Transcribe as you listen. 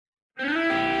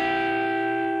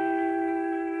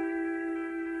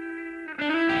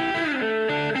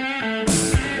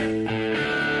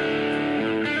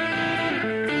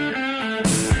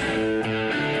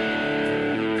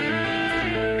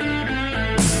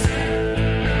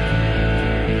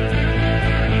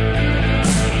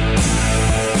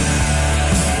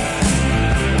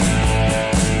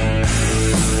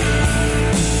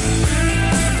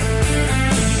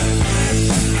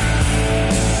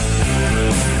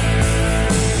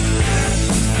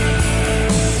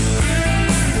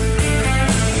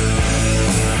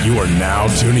are now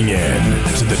tuning in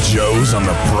to the Joes on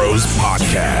the Pros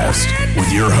podcast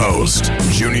with your host,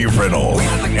 Junie Riddle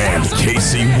and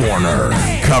Casey Warner,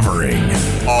 covering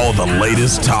all the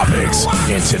latest topics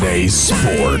in today's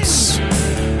sports.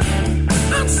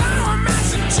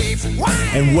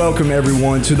 And welcome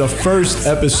everyone to the first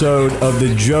episode of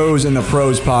the Joes and the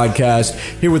Pros podcast,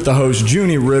 here with the host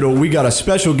Junie Riddle. We got a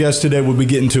special guest today we'll be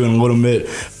getting to in a little bit,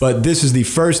 but this is the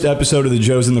first episode of the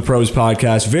Joes and the Pros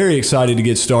podcast. Very excited to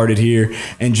get started here.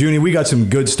 And Junie, we got some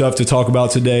good stuff to talk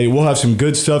about today. We'll have some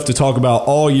good stuff to talk about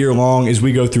all year long as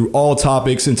we go through all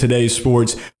topics in today's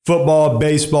sports. Football,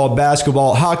 baseball,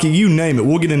 basketball, hockey, you name it.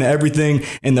 We'll get into everything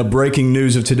in the breaking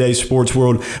news of today's sports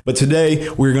world. But today,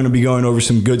 we're going to be going over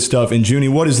some good stuff. And Junie,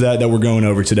 what is that we're going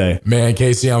over today? Man,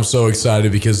 Casey, I'm so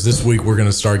excited because this week we're going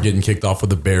to start getting kicked off with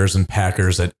the Bears and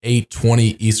Packers at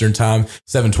 8:20 Eastern Time,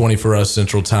 7:20 for us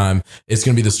Central Time. It's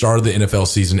going to be the start of the NFL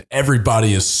season.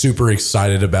 Everybody is super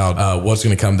excited about what's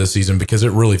going to come this season because it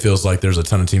really feels like there's a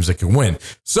ton of teams that can win.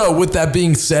 So with that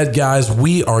being said, guys,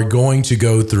 we are going to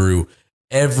go through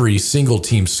every single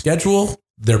team's schedule,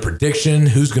 their prediction,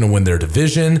 who's going to win their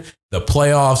division, the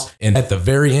playoffs, and at the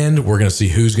very end, we're going to see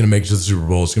who's going to make it to the Super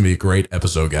Bowl. It's going to be a great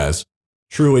episode, guys.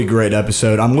 Truly great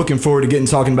episode. I'm looking forward to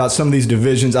talking about some of these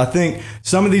divisions. I think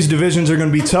some of these divisions are going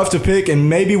to be tough to pick and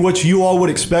maybe what you all would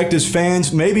expect as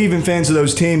fans, maybe even fans of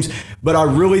those teams. But I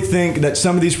really think that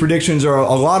some of these predictions are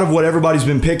a lot of what everybody's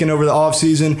been picking over the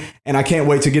offseason, and I can't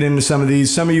wait to get into some of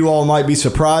these. Some of you all might be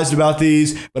surprised about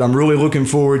these, but I'm really looking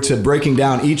forward to breaking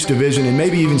down each division and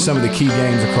maybe even some of the key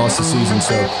games across the season.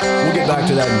 So we'll get back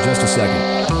to that in just a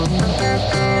second.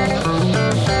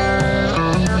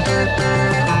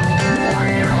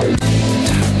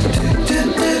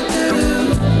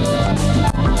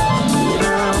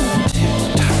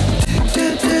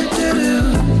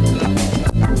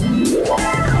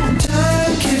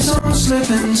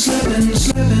 Slipping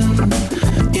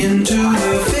into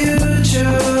the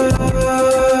future.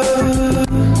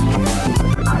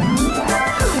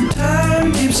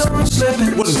 Time keeps on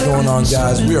slipping. What is going on,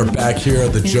 guys? We are back here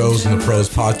at the Joes and the Pros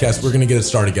podcast. We're going to get it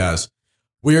started, guys.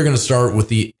 We are going to start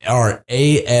with our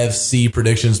AFC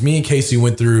predictions. Me and Casey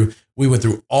went through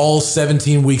all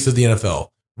 17 weeks of the NFL.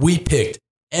 We picked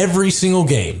every single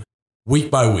game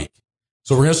week by week.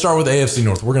 So we're going to start with the AFC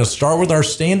North. We're going to start with our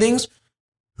standings.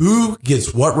 Who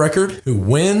gets what record, who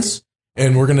wins,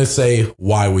 and we're going to say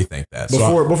why we think that.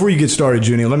 Before you get started,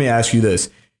 Junie, let me ask you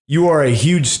this. You are a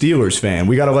huge Steelers fan.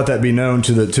 We got to let that be known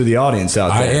to the audience out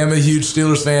there. I am a huge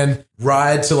Steelers fan.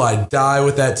 Ride till I die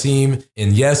with that team.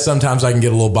 And yes, sometimes I can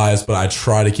get a little biased, but I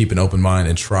try to keep an open mind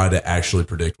and try to actually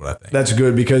predict what I think. That's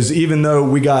good because even though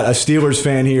we got a Steelers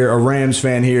fan here, a Rams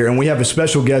fan here, and we have a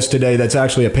special guest today that's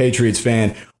actually a Patriots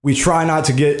fan, we try not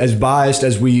to get as biased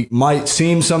as we might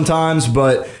seem sometimes,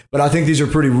 but I think these are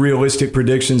pretty realistic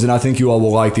predictions, and I think you all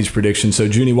will like these predictions. So,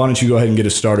 Junie, why don't you go ahead and get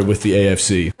us started with the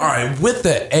AFC? All right, with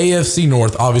the AFC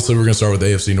North, obviously we're going to start with the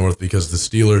AFC North because the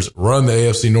Steelers run the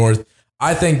AFC North.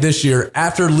 I think this year,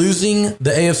 after losing the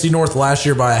AFC North last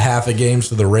year by a half a game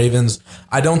to the Ravens,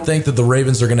 I don't think that the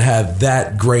Ravens are going to have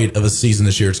that great of a season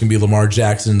this year. It's going to be Lamar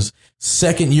Jackson's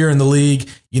second year in the league.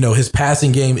 You know, his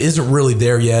passing game isn't really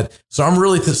there yet. So I'm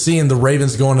really seeing the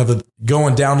Ravens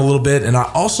going down a little bit. And I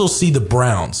also see the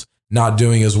Browns not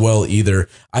doing as well either.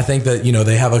 I think that,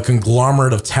 they have a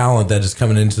conglomerate of talent that is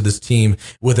coming into this team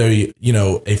with a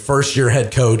first year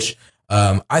head coach.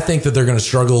 I think that they're going to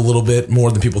struggle a little bit more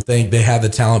than people think. They have the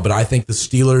talent, but I think the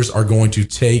Steelers are going to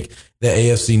take the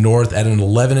AFC North at an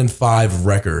 11-5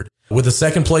 record. With the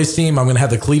second place team, I'm going to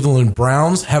have the Cleveland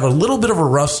Browns have a little bit of a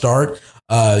rough start.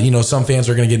 Some fans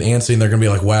are going to get antsy and they're going to be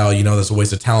like, wow, that's a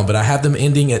waste of talent. But I have them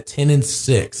ending at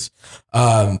 10-6.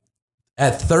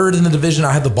 At third in the division,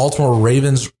 I have the Baltimore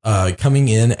Ravens coming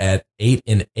in at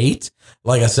 8-8.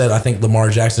 Like I said, I think Lamar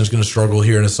Jackson is going to struggle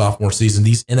here in his sophomore season.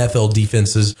 These NFL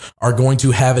defenses are going to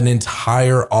have an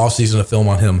entire offseason of film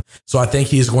on him. So I think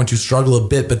he is going to struggle a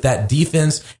bit. But that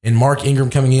defense and Mark Ingram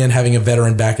coming in, having a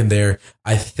veteran back in there,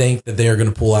 I think that they are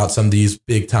going to pull out some of these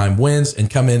big-time wins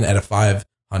and come in at a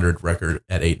 500 record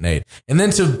at 8-8. And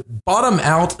then to bottom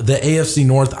out the AFC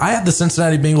North, I have the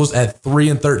Cincinnati Bengals at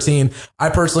 3-13. I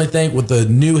personally think with the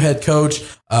new head coach,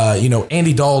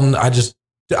 Andy Dalton, I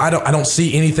don't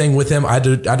see anything with him. I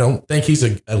don't think he's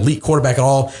an elite quarterback at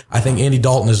all. I think Andy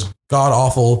Dalton is god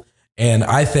awful, and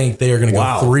I think they are going to go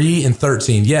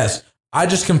 3-13. Yes, I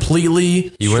just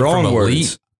completely he went from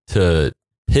elite to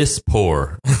piss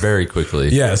poor very quickly.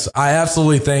 Yes, I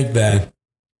absolutely think that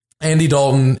Andy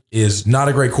Dalton is not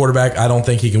a great quarterback. I don't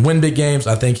think he can win big games.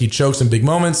 I think he chokes in big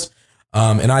moments.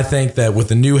 And I think that with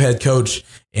the new head coach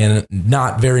and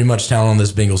not very much talent on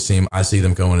this Bengals team, I see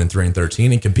them going in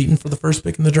 3-13 and competing for the first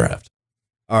pick in the draft.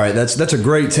 All right, that's a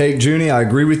great take, Junie. I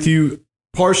agree with you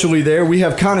partially there. We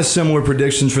have kind of similar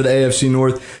predictions for the AFC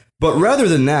North. But rather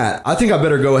than that, I think I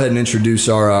better go ahead and introduce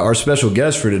our special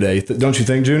guest for today. Don't you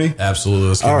think, Junie? Absolutely.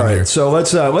 Let's get All him right, here. so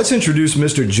let's introduce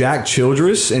Mr. Jack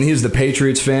Childress, and he's the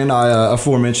Patriots fan I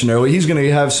aforementioned earlier. He's going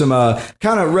to have some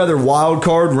kind of rather wild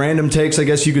card, random takes, I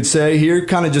guess you could say here,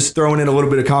 kind of just throwing in a little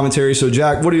bit of commentary. So,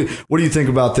 Jack, what do you think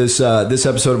about this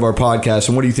episode of our podcast,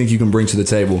 and what do you think you can bring to the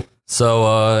table?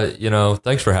 So,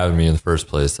 thanks for having me in the first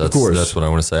place. That's what I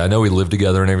want to say. I know we live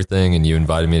together and everything, and you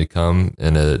invited me to come,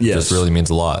 and it just really means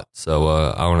a lot. So,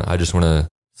 I just want to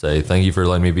say thank you for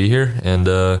letting me be here,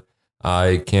 and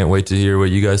I can't wait to hear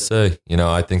what you guys say.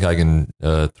 I think I can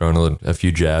throw in a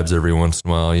few jabs every once in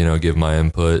a while, give my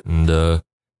input, and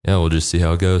we'll just see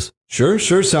how it goes. Sure.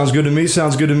 Sounds good to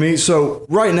me. So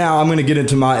right now I'm going to get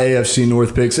into my AFC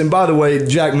North picks. And by the way,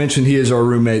 Jack mentioned he is our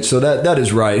roommate. So that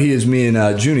is right. He is me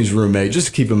and Junie's roommate. Just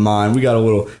to keep in mind, we got a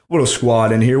little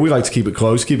squad in here. We like to keep it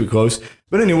close.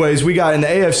 But anyways, we got in the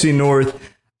AFC North.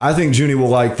 I think Junie will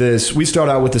like this. We start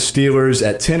out with the Steelers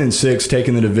at 10-6,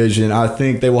 taking the division. I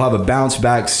think they will have a bounce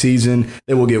back season.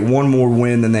 They will get one more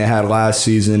win than they had last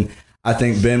season. I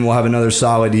think Ben will have another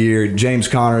solid year. James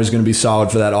Conner is going to be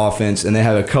solid for that offense, and they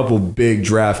have a couple big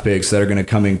draft picks that are going to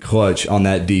come in clutch on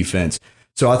that defense.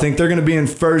 So I think they're going to be in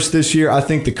first this year. I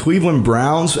think the Cleveland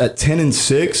Browns at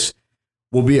 10-6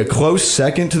 will be a close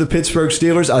second to the Pittsburgh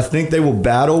Steelers. I think they will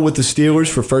battle with the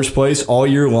Steelers for first place all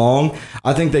year long.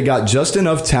 I think they got just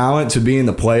enough talent to be in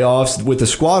the playoffs. With a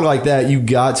squad like that, you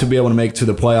got to be able to make it to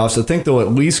the playoffs. I think they'll at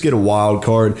least get a wild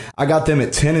card. I got them at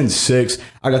 10-6.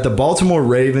 I got the Baltimore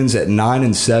Ravens at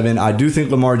 9-7. I do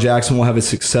think Lamar Jackson will have a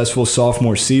successful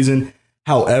sophomore season.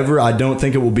 However, I don't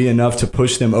think it will be enough to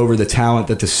push them over the talent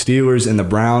that the Steelers and the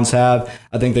Browns have.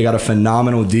 I think they got a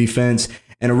phenomenal defense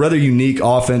and a rather unique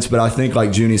offense, but I think,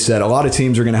 like Junie said, a lot of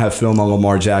teams are going to have film on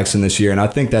Lamar Jackson this year, and I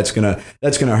think that's gonna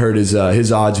hurt his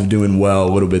odds of doing well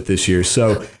a little bit this year.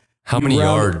 So, how many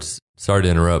yards? Sorry to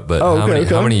interrupt, but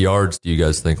how many yards do you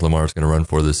guys think Lamar's going to run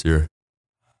for this year?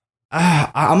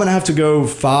 I'm going to have to go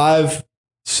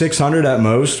 500-600 at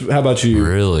most. How about you?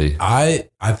 Really? I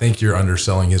think you're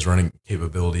underselling his running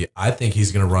capability. I think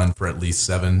he's going to run for at least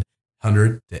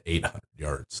 700 to 800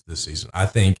 yards this season. I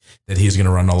think that he's going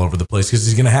to run all over the place because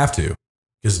he's going to have to.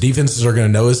 Because defenses are going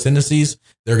to know his tendencies.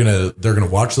 They're going to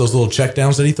watch those little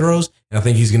checkdowns that he throws, and I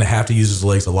think he's going to have to use his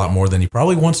legs a lot more than he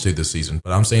probably wants to this season.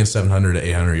 But I'm saying 700 to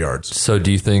 800 yards. So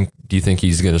do you think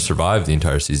he's going to survive the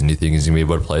entire season? Do you think he's going to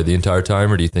be able to play the entire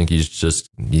time, or do you think he's just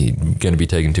going to be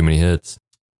taking too many hits?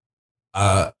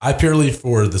 I purely,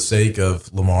 for the sake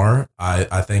of Lamar,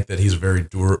 I think that he's a very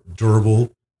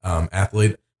durable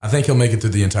athlete. I think he'll make it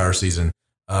through the entire season.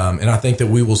 And I think that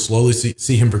we will slowly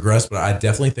see him progress, but I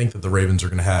definitely think that the Ravens are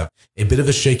going to have a bit of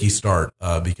a shaky start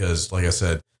because, like I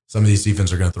said, some of these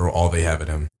defenses are going to throw all they have at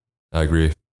him. I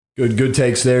agree. Good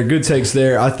takes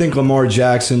there. I think Lamar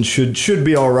Jackson should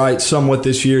be all right somewhat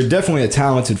this year. Definitely a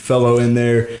talented fellow in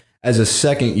there as a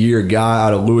second-year guy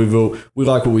out of Louisville. We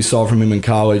like what we saw from him in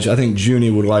college. I think Junie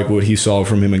would like what he saw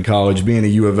from him in college, being a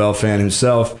U of L fan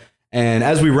himself. And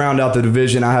as we round out the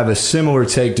division, I have a similar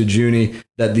take to Junie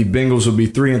that the Bengals will be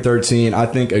 3-13. I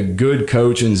think a good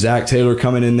coach and Zach Taylor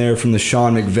coming in there from the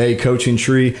Sean McVay coaching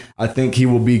tree. I think he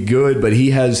will be good, but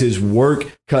he has his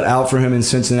work cut out for him in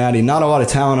Cincinnati. Not a lot of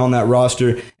talent on that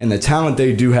roster, and the talent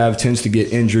they do have tends to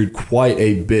get injured quite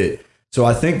a bit. So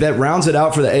I think that rounds it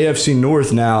out for the AFC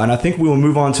North now, and I think we will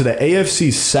move on to the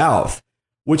AFC South,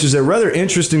 which is a rather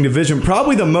interesting division.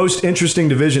 Probably the most interesting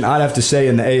division, I'd have to say,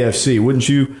 in the AFC, wouldn't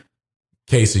you?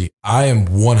 Casey, I am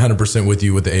 100% with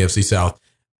you with the AFC South.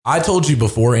 I told you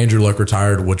before Andrew Luck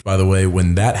retired, which, by the way,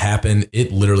 when that happened,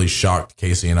 it literally shocked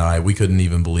Casey and I. We couldn't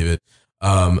even believe it.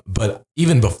 But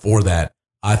even before that,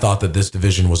 I thought that this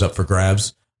division was up for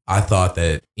grabs. I thought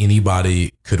that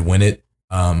anybody could win it.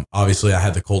 Obviously, I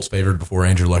had the Colts favored before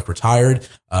Andrew Luck retired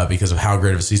because of how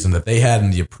great of a season that they had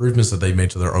and the improvements that they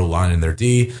made to their O-line and their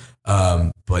D.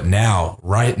 But now,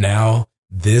 right now,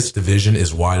 this division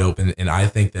is wide open, and I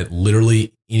think that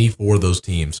literally any four of those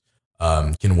teams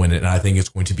can win it, and I think it's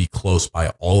going to be close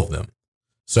by all of them.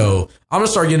 So I'm going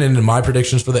to start getting into my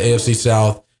predictions for the AFC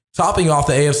South. Topping off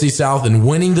the AFC South and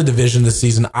winning the division this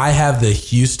season, I have the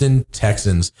Houston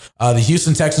Texans. The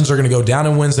Houston Texans are going to go down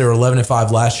in wins. They were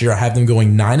 11-5 last year. I have them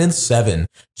going 9-7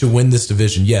 to win this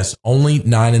division. Yes, only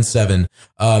 9-7.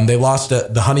 They lost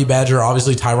the Honey Badger,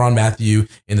 obviously Tyrann Mathieu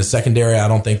in the secondary. I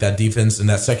don't think that defense in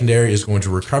that secondary is going to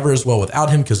recover as well without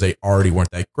him because they already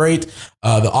weren't that great.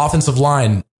 The offensive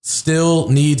line still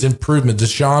needs improvement.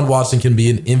 Deshaun Watson can be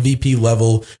an MVP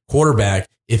level quarterback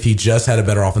if he just had a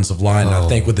better offensive line. And I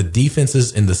think with the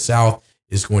defenses in the South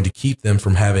is going to keep them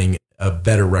from having a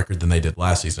better record than they did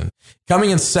last season.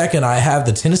 Coming in second, I have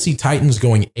the Tennessee Titans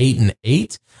going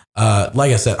 8-8.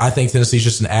 Like I said, I think Tennessee's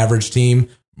just an average team.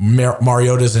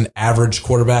 Mariota's an average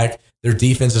quarterback. Their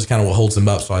defense is kind of what holds them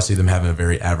up, so I see them having a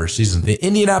very average season. The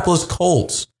Indianapolis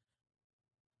Colts,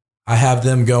 I have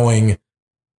them going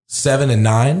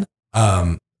 7-9.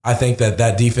 I think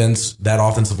that defense, that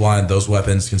offensive line, those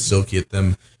weapons can still get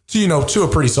them to a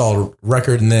pretty solid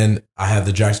record. And then I have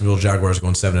the Jacksonville Jaguars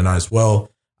going 7-9 as well.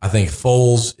 I think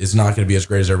Foles is not going to be as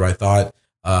great as everybody thought.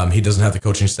 He doesn't have the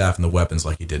coaching staff and the weapons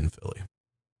like he did in Philly.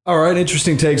 All right,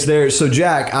 interesting takes there. So,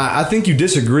 Jack, I think you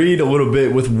disagreed a little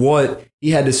bit with what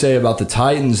he had to say about the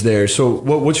Titans there. So,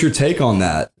 what's your take on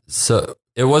that? So,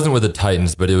 it wasn't with the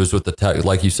Titans, but it was with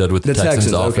like you said, with the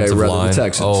Texans offensive line.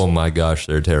 Oh my gosh,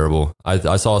 they're terrible.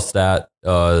 I saw a stat.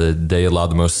 They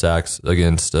allowed the most sacks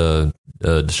against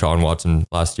Deshaun Watson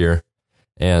last year,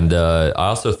 and I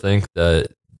also think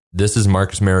that this is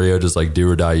Marcus Mariota's like do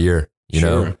or die year. You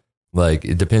know, like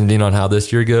depending on how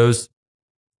this year goes,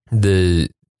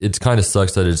 it's kind of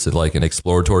sucks that it's like an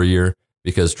exploratory year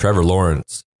because Trevor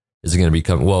Lawrence is going to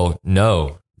become. Well,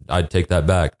 no. I'd take that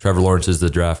back. Trevor Lawrence is the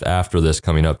draft after this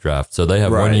coming up draft. So they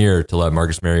have 1 year to let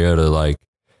Marcus Mariota like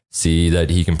see that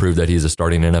he can prove that he's a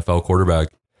starting NFL quarterback.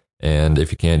 And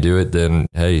if you can't do it, then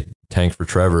hey, tank for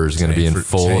Trevor is going to be in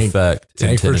full effect.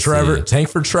 Tank for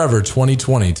Trevor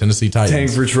 2020 Tennessee Titans.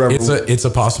 Tank for Trevor. It's a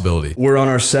possibility. We're on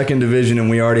our second division and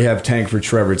we already have tank for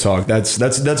Trevor talk. That's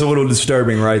a little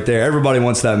disturbing right there. Everybody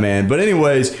wants that man. But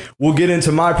anyways, we'll get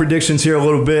into my predictions here a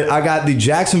little bit. I got the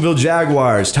Jacksonville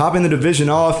Jaguars topping the division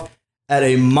off at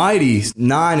a mighty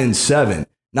 9-7.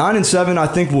 9-7, I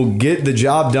think, will get the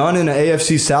job done in the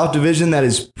AFC South division that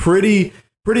is pretty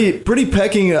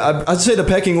pecking. I'd say the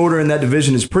pecking order in that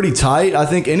division is pretty tight. I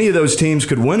think any of those teams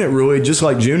could win it, really, just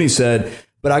like Junie said.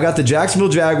 But I got the Jacksonville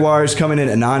Jaguars coming in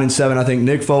at 9-7. I think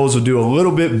Nick Foles will do a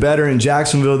little bit better in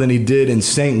Jacksonville than he did in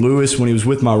St. Louis when he was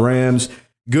with my Rams.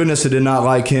 Goodness, I did not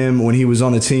like him when he was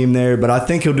on the team there, but I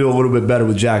think he'll do a little bit better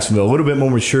with Jacksonville. A little bit more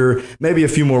mature, maybe a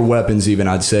few more weapons even,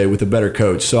 I'd say, with a better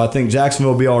coach. So I think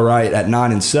Jacksonville will be all right at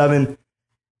 9-7.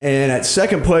 And at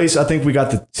second place, I think we got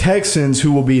the Texans,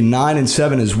 who will be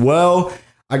 9-7 as well.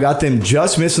 I got them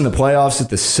just missing the playoffs at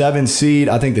the 7 seed.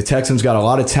 I think the Texans got a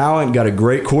lot of talent, got a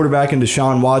great quarterback in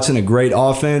Deshaun Watson, a great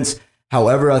offense.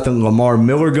 However, I think Lamar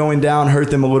Miller going down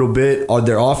hurt them a little bit.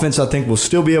 Their offense, I think, will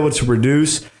still be able to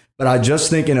produce. But I just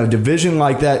think in a division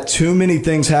like that, too many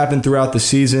things happen throughout the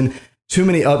season. Too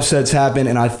many upsets happen,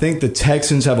 and I think the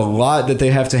Texans have a lot that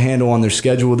they have to handle on their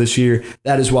schedule this year.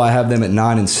 That is why I have them at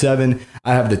 9-7.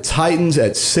 I have the Titans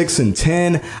at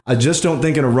 6-10. I just don't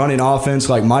think in a running offense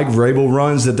like Mike Vrabel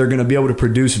runs that they're going to be able to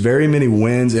produce very many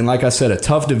wins. And like I said, a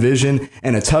tough division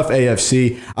and a tough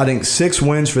AFC. I think 6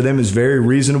 wins for them is very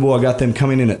reasonable. I got them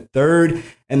coming in at third.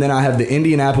 And then I have the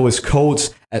Indianapolis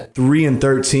Colts at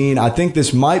 3-13. I think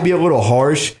this might be a little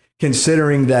harsh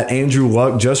considering that Andrew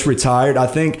Luck just retired. I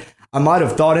think I might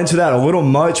have thought into that a little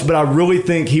much, but I really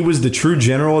think he was the true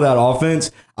general of that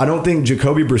offense. I don't think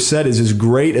Jacoby Brissett is as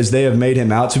great as they have made him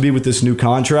out to be with this new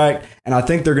contract, and I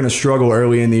think they're going to struggle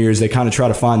early in the year as they kind of try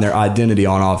to find their identity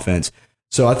on offense.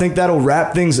 So I think that'll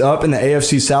wrap things up in the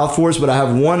AFC South for us, but I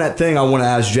have one thing I want to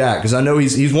ask Jack, because I know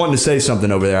he's wanting to say something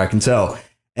over there, I can tell.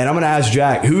 And I'm going to ask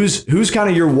Jack, who's kind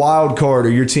of your wild card or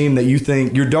your team that you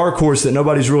think, your dark horse that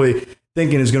nobody's really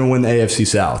thinking is going to win the AFC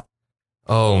South?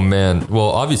 Oh, man. Well,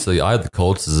 obviously, I had the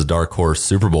Colts as a dark horse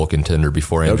Super Bowl contender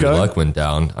before Andrew Luck went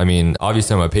down. I mean,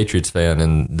 obviously, I'm a Patriots fan,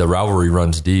 and the rivalry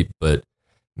runs deep. But,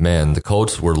 man, the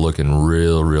Colts were looking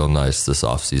real nice this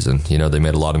offseason. You know, they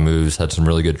made a lot of moves, had some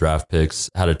really good draft picks,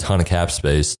 had a ton of cap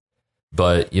space.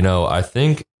 But, you know, I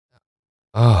think,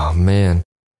 oh, man.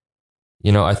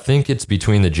 You know, I think it's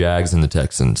between the Jags and the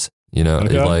Texans. You know,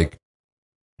 like,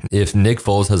 if Nick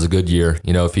Foles has a good year,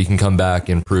 you know, if he can come back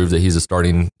and prove that he's a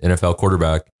starting NFL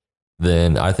quarterback,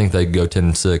 then I think they could go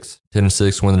 10-6.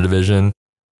 10-6, win the division,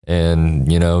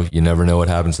 and, you know, you never know what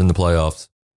happens in the playoffs.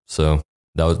 So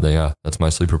that's my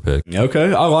sleeper pick.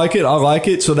 Okay, I like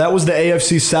it. So that was the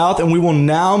AFC South, and we will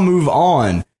now move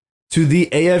on to the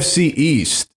AFC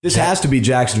East. This has to be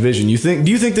Jack's division. Do you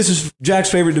think this is Jack's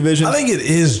favorite division? I think it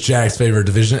is Jack's favorite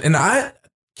division, and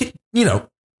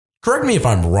correct me if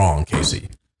I'm wrong, Casey.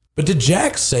 But did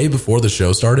Jack say before the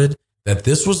show started that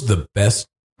this was the best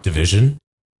division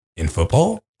in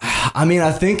football? I mean,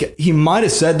 I think he might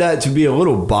have said that to be a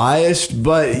little biased,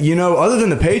 but other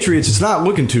than the Patriots, it's not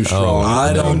looking too strong.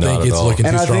 I don't think it's looking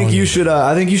too strong. And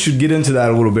I think you should get into that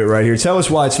a little bit right here. Tell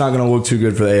us why it's not going to look too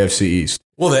good for the AFC East.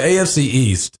 Well, the AFC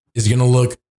East is going to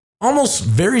look almost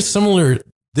very similar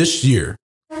this year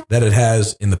that it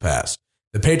has in the past.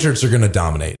 The Patriots are going to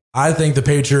dominate. I think the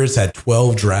Patriots had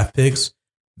 12 draft picks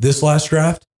this last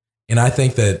draft. And I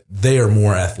think that they are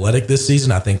more athletic this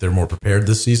season. I think they're more prepared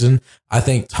this season. I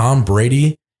think Tom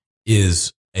Brady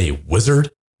is a wizard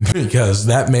because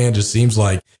that man just seems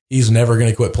like he's never going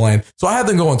to quit playing. So I have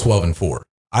them going 12-4.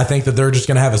 I think that they're just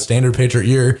going to have a standard Patriot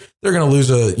year. They're going to lose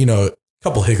a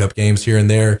couple hiccup games here and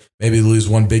there, maybe lose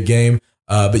one big game.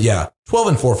 But yeah,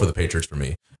 12-4 for the Patriots for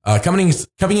me. Coming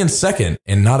in second,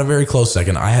 and not a very close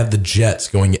second, I have the Jets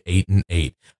going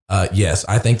 8-8. Yes,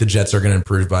 I think the Jets are going to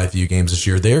improve by a few games this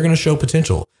year. They are going to show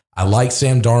potential. I like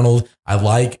Sam Darnold. I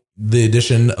like the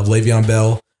addition of Le'Veon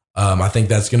Bell. I think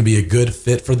that's going to be a good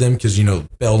fit for them because,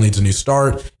 Bell needs a new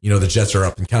start. The Jets are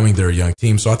up and coming. They're a young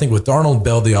team. So I think with Darnold,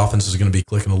 Bell, the offense is going to be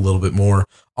clicking a little bit more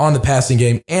on the passing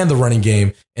game and the running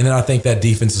game. And then I think that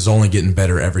defense is only getting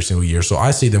better every single year. So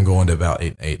I see them going to about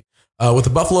 8-8. With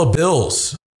the Buffalo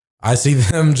Bills, I see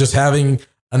them just having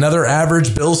another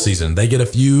average Bills season. They get a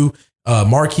few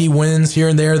marquee wins here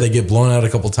and there. They get blown out a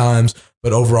couple times,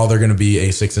 but overall they're going to be a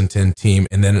 6-10 team.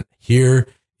 And then here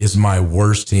is my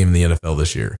worst team in the NFL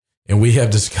this year. And we have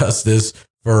discussed this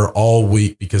for all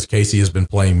week because Casey has been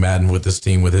playing Madden with this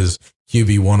team with his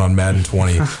QB1 on Madden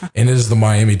 20, and it is the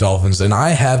Miami Dolphins. And I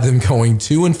have them going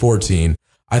 2-14.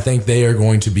 I think they are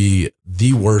going to be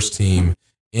the worst team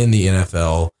in the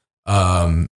NFL.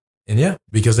 And yeah,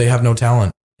 because they have no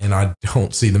talent, and I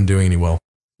don't see them doing any well.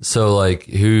 So,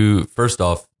 first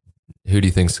off, who do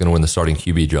you think is going to win the starting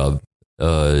QB job?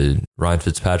 Ryan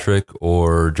Fitzpatrick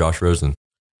or Josh Rosen?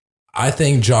 I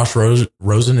think Josh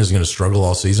Rosen is going to struggle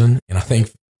all season, and I think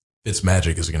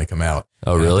Fitzmagic is going to come out.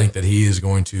 Oh, really? I think that he is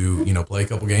going to, play a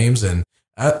couple games, and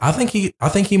I think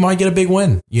he might get a big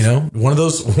win. One of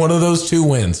those two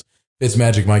wins.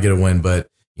 Fitzmagic might get a win, but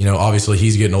obviously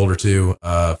he's getting older too.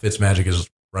 Fitzmagic is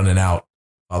running out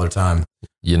Father Time.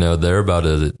 They're about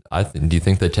to. Do you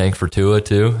think they tank for Tua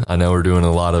too? I know we're doing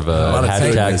a lot of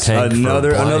hashtag tank.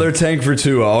 Another tank for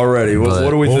Tua already. What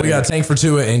do we think? We got tank for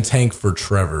Tua and tank for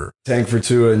Trevor. Tank for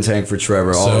Tua and tank for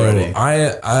Trevor already.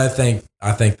 I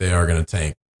think they are going to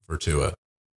tank for Tua.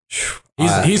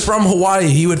 He's from Hawaii.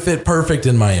 He would fit perfect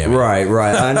in Miami. Right.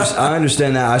 I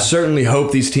understand that. I certainly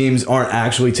hope these teams aren't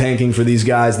actually tanking for these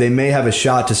guys. They may have a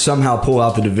shot to somehow pull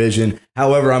out the division.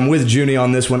 However, I'm with Junie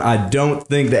on this one. I don't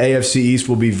think the AFC East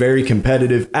will be very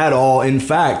competitive at all. In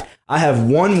fact, I have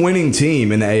one winning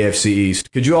team in the AFC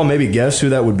East. Could you all maybe guess who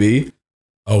that would be?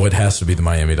 Oh, it has to be the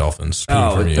Miami Dolphins.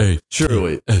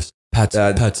 Surely. Pats.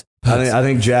 I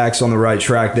think Jack's on the right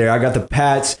track there. I got the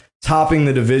Pats topping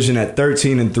the division at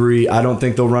 13-3. I don't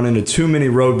think they'll run into too many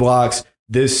roadblocks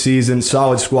this season.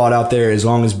 Solid squad out there as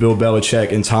long as Bill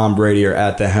Belichick and Tom Brady are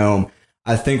at the helm.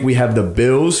 I think we have the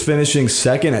Bills finishing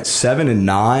second at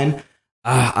 7-9.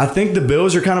 I think the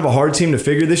Bills are kind of a hard team to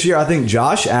figure this year. I think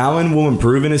Josh Allen will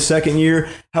improve in his second year.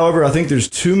 However, I think there's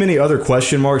too many other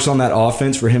question marks on that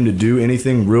offense for him to do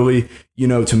anything really,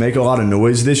 to make a lot of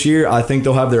noise this year. I think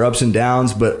they'll have their ups and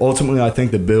downs, but ultimately I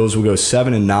think the Bills will go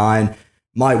 7-9.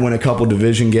 Might win a couple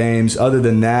division games. Other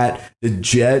than that, the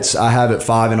Jets, I have at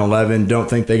 5-11. Don't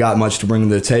think they got much to bring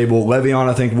to the table. Le'Veon,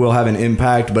 I think, will have an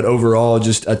impact, but overall,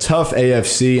 just a tough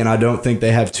AFC, and I don't think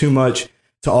they have too much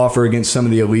to offer against some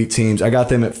of the elite teams. I got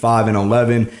them at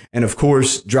 5-11. And of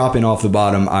course, dropping off the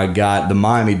bottom, I got the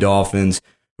Miami Dolphins,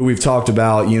 who we've talked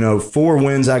about. 4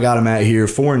 wins I got them at here,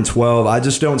 4-12. I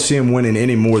just don't see them winning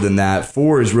any more than that.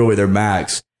 4 is really their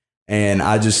max. And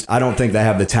I don't think they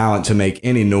have the talent to make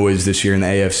any noise this year in the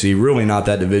AFC. Really not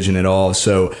that division at all.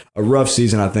 So a rough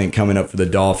season, I think, coming up for the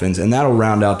Dolphins. And that'll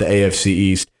round out the AFC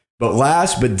East. But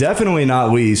last, but definitely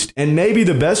not least, and maybe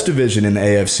the best division in the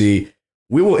AFC,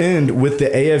 we will end with the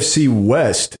AFC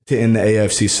West to end the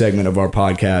AFC segment of our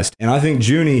podcast. And I think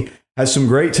Junie has some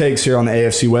great takes here on the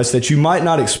AFC West that you might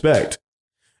not expect.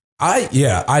 I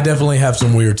definitely have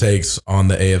some weird takes on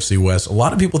the AFC West. A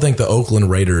lot of people think the Oakland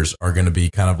Raiders are going to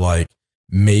be kind of like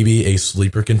maybe a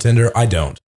sleeper contender. I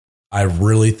don't. I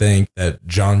really think that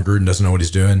John Gruden doesn't know what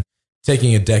he's doing.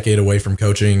 Taking a decade away from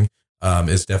coaching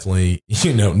is definitely,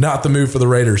 not the move for the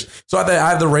Raiders. So I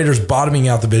have the Raiders bottoming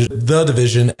out the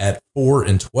division at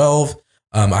 4-12.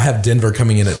 I have Denver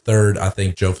coming in at 3rd. I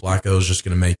think Joe Flacco is just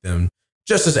going to make them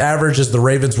just as average as the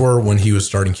Ravens were when he was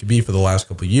starting QB for the last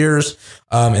couple of years.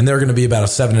 And they're going to be about a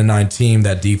 7-9 team.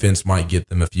 That defense might get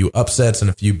them a few upsets and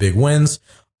a few big wins.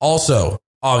 Also,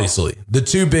 obviously, the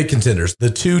two big contenders, the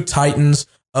two titans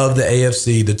of the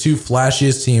AFC, the two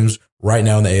flashiest teams right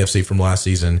now in the AFC from last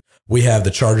season, we have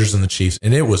the Chargers and the Chiefs,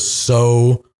 and it was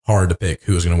so hard to pick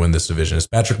who was going to win this division. Is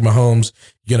Patrick Mahomes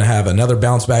going to have another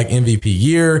bounce back MVP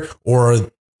year, or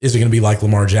is it going to be like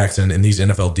Lamar Jackson and these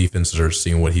NFL defenses are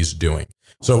seeing what he's doing?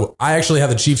 So I actually have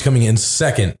the Chiefs coming in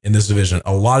second in this division.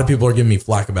 A lot of people are giving me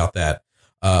flack about that,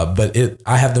 but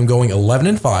I have them going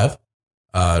 11-5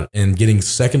 and getting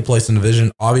second place in the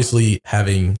division, obviously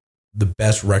having the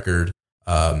best record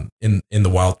in the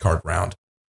wild card round.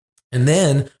 And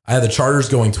then I have the Chargers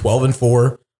going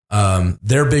 12-4.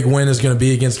 Their big win is going to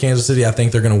be against Kansas City. I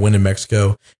think they're going to win in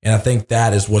Mexico, and I think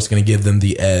that is what's going to give them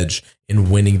the edge in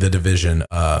winning the division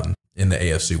in the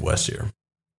AFC West here.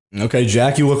 Okay,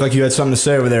 Jack, you look like you had something to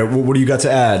say over there. What do you got to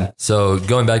add? So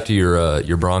going back to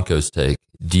your Broncos take,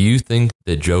 do you think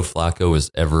that Joe Flacco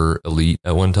was ever elite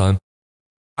at one time?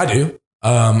 I do.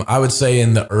 I would say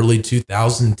in the early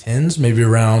 2010s, maybe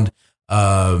around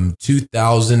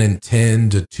 2010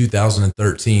 to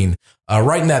 2013,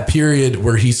 right in that period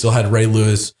where he still had Ray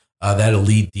Lewis, that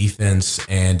elite defense,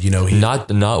 and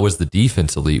not was the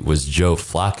defense elite. Was Joe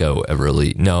Flacco ever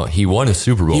elite? No, he won a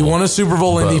Super Bowl. He won a Super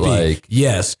Bowl MVP.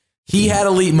 Yes, he had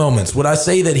elite moments. Would I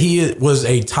say that he was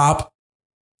a top?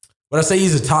 Would I say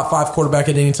he's a top 5 quarterback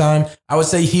at any time? I would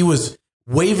say he was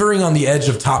wavering on the edge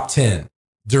of top 10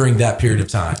 during that period of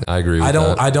time. I agree with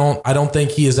that. I don't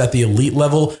think he is at the elite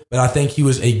level, but I think he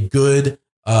was a good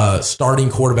starting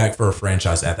quarterback for a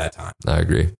franchise at that time. I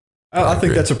agree. I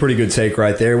think that's a pretty good take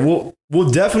right there.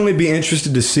 We'll definitely be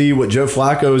interested to see what Joe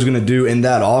Flacco is going to do in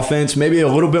that offense. Maybe a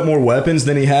little bit more weapons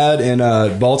than he had in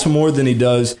Baltimore than he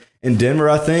does in Denver.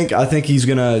 I think he's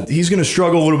gonna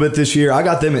struggle a little bit this year. I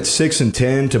got them at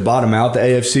 6-10 to bottom out the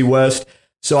AFC West,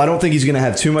 so I don't think he's going to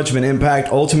have too much of an impact.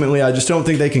 Ultimately, I just don't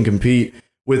think they can compete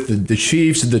with the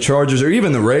Chiefs, the Chargers, or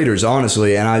even the Raiders,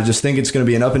 honestly. And I just think it's going to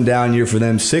be an up and down year for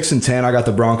them. 6-10, I got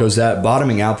the Broncos at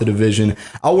bottoming out the division.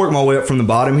 I'll work my way up from the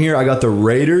bottom here. I got the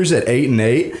Raiders at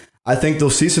 8-8. I think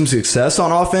they'll see some success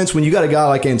on offense. When you got a guy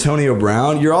like Antonio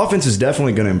Brown, your offense is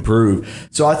definitely going to improve.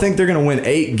 So I think they're going to win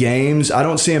 8 games. I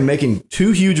don't see them making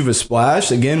too huge of a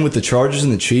splash, again, with the Chargers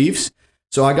and the Chiefs.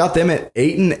 So I got them at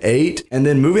 8-8. And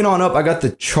then moving on up, I got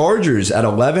the Chargers at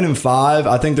 11-5.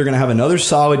 I think they're going to have another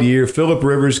solid year. Phillip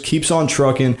Rivers keeps on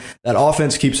trucking. That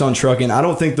offense keeps on trucking. I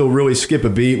don't think they'll really skip a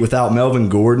beat without Melvin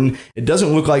Gordon. It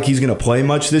doesn't look like he's going to play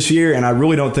much this year, and I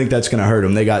really don't think that's going to hurt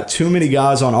them. They got too many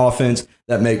guys on offense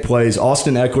that make plays.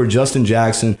 Austin Eckler, Justin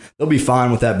Jackson, they'll be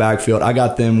fine with that backfield. I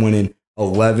got them winning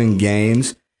 11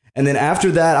 games. And then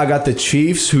after that, I got the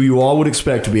Chiefs, who you all would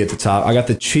expect to be at the top. I got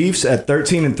the Chiefs at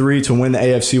 13-3 to win the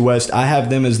AFC West. I have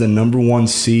them as the number 1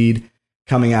 seed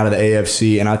coming out of the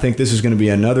AFC, and I think this is going to be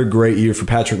another great year for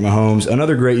Patrick Mahomes,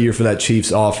 another great year for that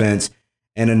Chiefs offense,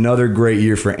 and another great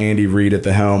year for Andy Reid at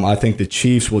the helm. I think the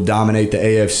Chiefs will dominate the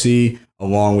AFC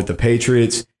along with the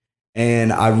Patriots.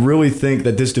 And I really think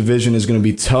that this division is going to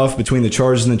be tough between the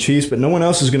Chargers and the Chiefs, but no one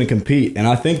else is going to compete. And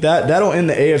I think that'll end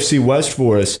the AFC West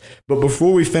for us. But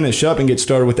before we finish up and get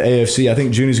started with the AFC, I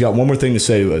think Junie's got one more thing to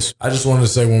say to us. I just wanted to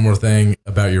say one more thing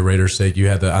about your Raiders' sake.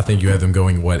 I think you had them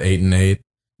going, 8-8?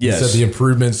 Yes. You said the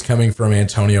improvements coming from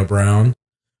Antonio Brown.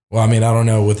 Well, I mean, I don't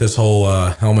know. With this whole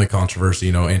helmet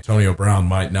controversy, Antonio Brown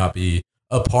might not be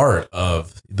a part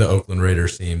of the Oakland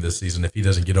Raiders team this season if he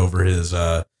doesn't get over his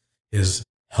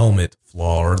helmet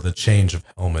flaw or the change of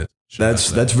helmet.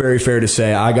 That's very fair to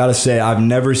say. I got to say, I've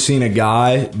never seen a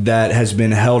guy that has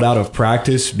been held out of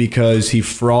practice because he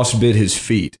frostbit his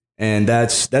feet. And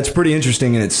that's pretty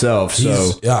interesting in itself.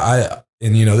 So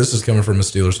this is coming from a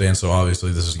Steelers fan, so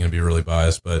obviously this is going to be really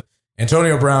biased, but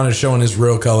Antonio Brown is showing his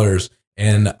real colors.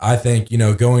 And I think,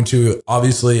 going to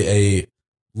obviously a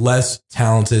less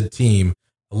talented team,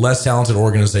 a less talented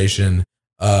organization,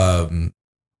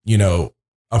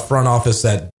 a front office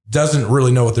that doesn't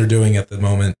really know what they're doing at the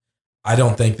moment, I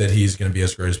don't think that he's going to be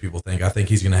as great as people think. I think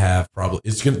he's going to have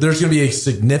there's going to be a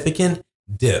significant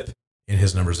dip in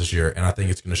his numbers this year, and I think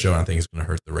it's going to show, and I think it's going to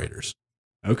hurt the Raiders.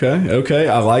 Okay.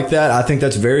 I like that. I think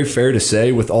that's very fair to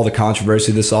say with all the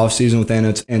controversy this offseason with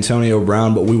Antonio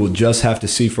Brown, but we will just have to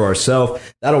see for ourselves.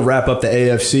 That'll wrap up the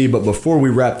AFC, but before we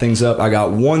wrap things up, I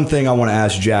got one thing I want to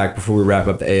ask Jack before we wrap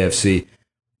up the AFC.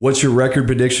 What's your record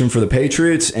prediction for the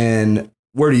Patriots, and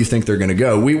where do you think they're going to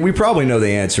go? We probably know the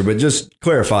answer, but just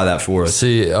clarify that for us.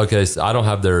 Okay, so I don't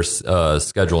have their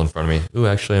schedule in front of me. Ooh,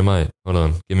 actually, I might. Hold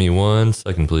on. Give me 1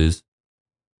 second, please.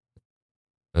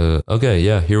 Okay,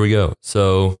 yeah, here we go.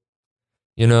 So,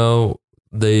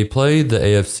 they played the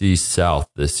AFC South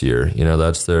this year.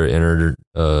 That's their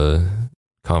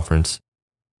conference.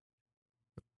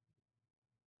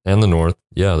 And the North.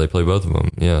 Yeah, they play both of them.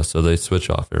 Yeah, so they switch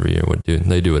off every year.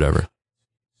 They do whatever.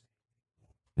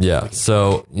 Yeah,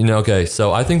 so, okay,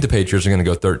 so I think the Patriots are going to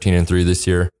go 13-3 this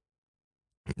year.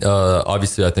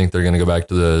 Obviously, I think they're going to go back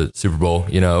to the Super Bowl.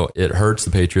 It hurts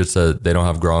the Patriots that they don't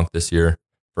have Gronk this year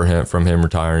from him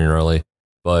retiring early.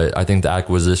 But I think the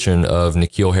acquisition of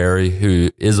N'Keal Harry, who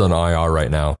is on IR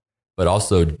right now, but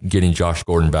also getting Josh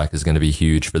Gordon back is going to be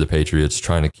huge for the Patriots,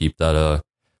 trying to keep that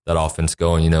offense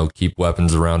going, keep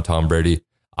weapons around Tom Brady.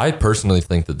 I personally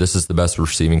think that this is the best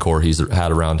receiving core he's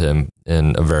had around him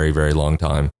in a very, very long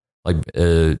time. Like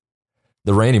the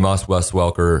Randy Moss, Wes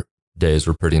Welker days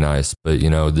were pretty nice, but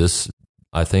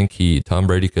I think Tom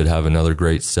Brady could have another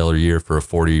great stellar year for a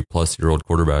 40-plus-year-old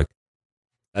quarterback.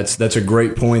 That's a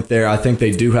great point there. I think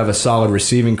they do have a solid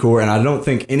receiving core, and I don't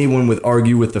think anyone would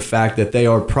argue with the fact that they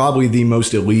are probably the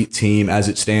most elite team as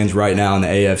it stands right now in the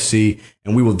AFC,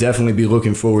 and we will definitely be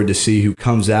looking forward to see who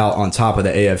comes out on top of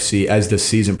the AFC as the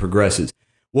season progresses.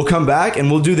 We'll come back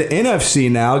and we'll do the NFC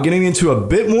now, getting into a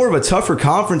bit more of a tougher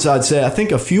conference, I'd say. I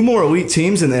think a few more elite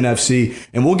teams in the NFC,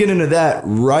 and we'll get into that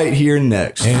right here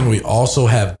next. And we also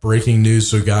have breaking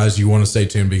news, so guys, you want to stay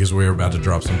tuned because we're about to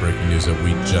drop some breaking news that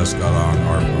we just got on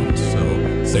our phones.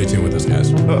 So stay tuned with us,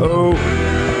 guys. Uh-oh.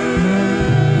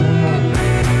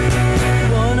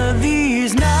 One of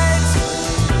these nights,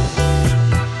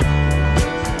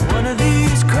 one of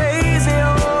these crazy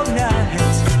old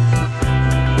nights,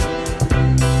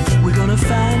 we're gonna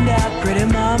find out, pretty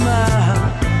mama,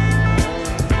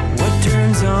 what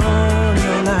turns on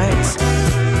your lights.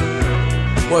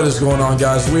 What is going on,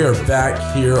 guys? We are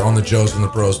back here on the Joes and the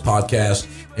Pros podcast,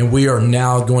 and we are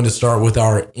now going to start with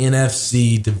our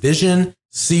NFC division,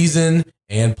 season,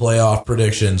 and playoff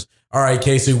predictions. All right,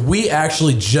 Casey, we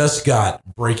actually just got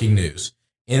breaking news,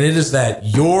 and it is that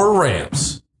your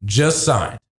Rams just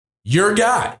signed your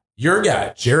guy,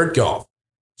 Jared Goff,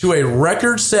 to a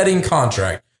record-setting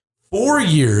contract, 4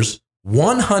 years,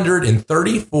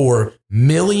 $134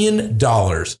 million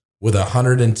with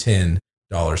 $110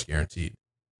 guaranteed.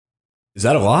 Is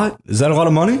that a lot? Is that a lot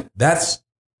of money? That's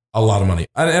a lot of money.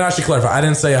 And I should clarify, I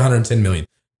didn't say $110 million.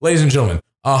 Ladies and gentlemen,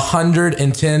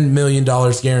 $110 million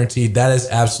guaranteed. That is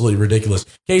absolutely ridiculous.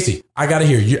 Casey, I got to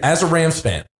hear you as a Rams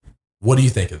fan. What do you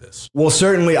think of this? Well,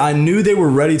 certainly, I knew they were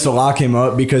ready to lock him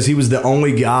up because he was the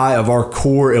only guy of our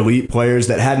core elite players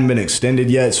that hadn't been extended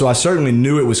yet. So I certainly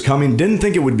knew it was coming. Didn't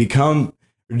think it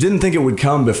would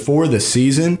come before the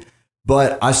season.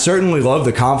 But I certainly love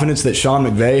the confidence that Sean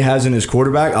McVay has in his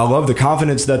quarterback. I love the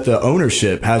confidence that the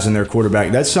ownership has in their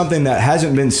quarterback. That's something that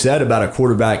hasn't been said about a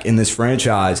quarterback in this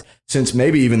franchise since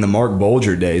maybe even the Mark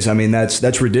Bolger days. I mean,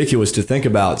 that's ridiculous to think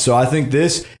about. So I think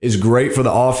this is great for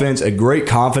the offense, a great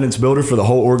confidence builder for the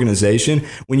whole organization.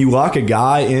 When you lock a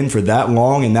guy in for that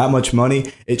long and that much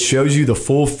money, it shows you the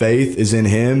full faith is in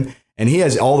him. And he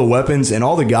has all the weapons and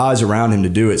all the guys around him to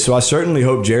do it. So I certainly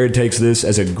hope Jared takes this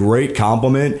as a great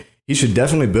compliment. He should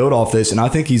definitely build off this, and I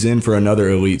think he's in for another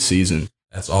elite season.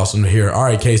 That's awesome to hear. All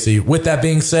right, Casey, with that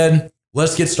being said,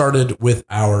 let's get started with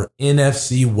our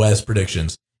NFC West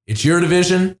predictions. It's your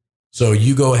division, so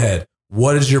you go ahead.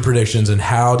 What is your predictions, and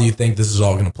how do you think this is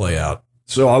all going to play out?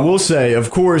 So I will say,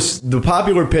 of course, the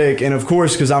popular pick, and of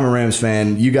course, because I'm a Rams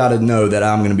fan, you got to know that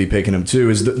I'm going to be picking them too,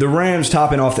 is the Rams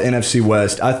topping off the NFC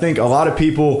West. I think a lot of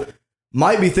people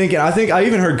might be thinking, I think I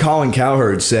even heard Colin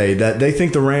Cowherd say that they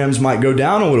think the Rams might go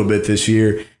down a little bit this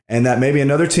year and that maybe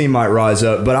another team might rise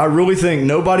up. But I really think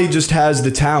nobody just has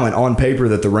the talent on paper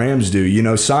that the Rams do. You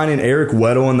know, signing Eric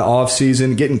Weddle in the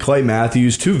offseason, getting Clay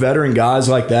Matthews, two veteran guys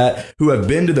like that who have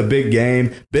been to the big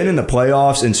game, been in the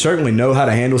playoffs, and certainly know how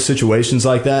to handle situations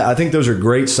like that. I think those are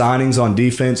great signings on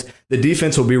defense. The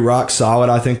defense will be rock solid,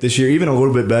 I think, this year, even a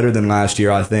little bit better than last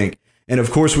year, I think. And,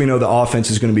 of course, we know the offense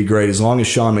is going to be great as long as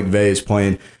Sean McVay is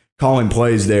calling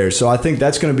plays there. So I think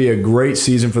that's going to be a great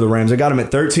season for the Rams. I got them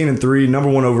at 13-3, number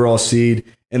one overall seed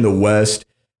in the West.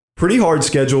 Pretty hard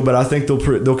schedule, but I think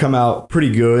they'll come out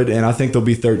pretty good, and I think they'll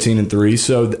be 13-3.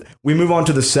 So we move on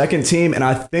to the second team, and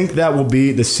I think that will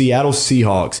be the Seattle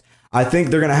Seahawks. I think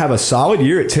they're going to have a solid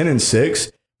year at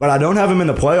 10-6. But I don't have them in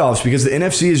the playoffs because the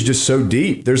NFC is just so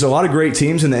deep. There's a lot of great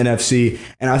teams in the NFC,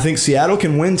 and I think Seattle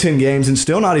can win 10 games and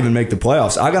still not even make the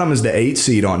playoffs. I got them as the 8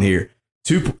 seed on here,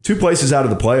 two places out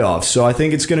of the playoffs. So I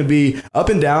think it's going to be up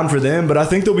and down for them, but I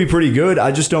think they'll be pretty good.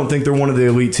 I just don't think they're one of the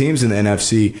elite teams in the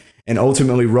NFC. And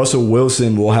ultimately, Russell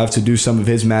Wilson will have to do some of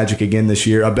his magic again this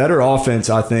year. A better offense,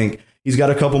 I think. He's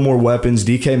got a couple more weapons.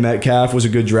 DK Metcalf was a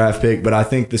good draft pick, but I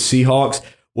think the Seahawks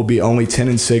will be only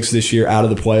 10-6 this year out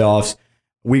of the playoffs.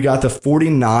 we got the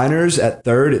 49ers at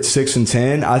third at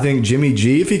 6-10. I think Jimmy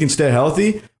G, if he can stay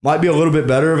healthy, might be a little bit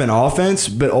better of an offense,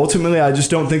 but ultimately I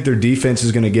just don't think their defense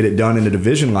is going to get it done in a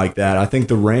division like that. I think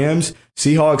the Rams,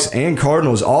 Seahawks, and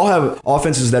Cardinals all have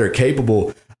offenses that are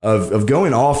capable of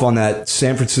going off on that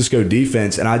San Francisco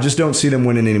defense, and I just don't see them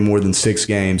winning any more than 6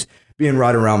 games, being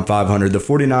right around 500. The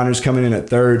 49ers coming in at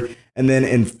third, and then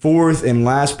in fourth and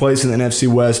last place in the NFC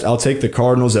West, I'll take the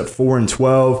Cardinals at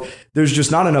 4-12. There's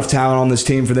just not enough talent on this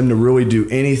team for them to really do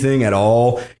anything at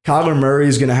all. Kyler Murray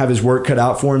is going to have his work cut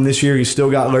out for him this year. He's still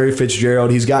got Larry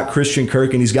Fitzgerald. He's got Christian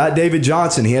Kirk, and he's got David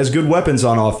Johnson. He has good weapons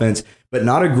on offense, but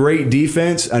not a great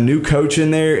defense, a new coach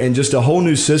in there, and just a whole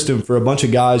new system for a bunch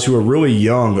of guys who are really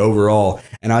young overall.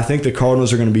 And I think the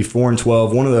Cardinals are going to be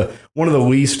 4-12, one of the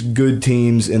least good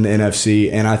teams in the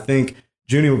NFC. And I think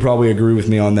Junie would probably agree with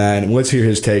me on that. And let's hear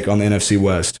his take on the NFC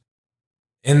West.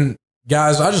 And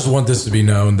guys, I just want this to be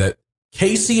known that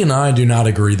Casey and I do not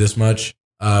agree this much.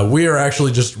 We are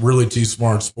actually just really two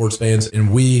smart sports fans,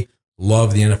 and we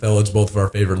love the NFL. It's both of our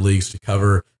favorite leagues to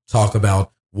cover, talk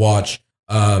about, watch.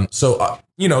 Just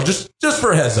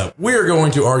for a heads up, we are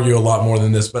going to argue a lot more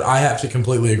than this, but I have to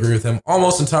completely agree with him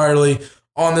almost entirely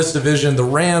on this division. The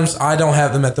Rams, I don't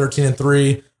have them at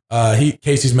 13-3.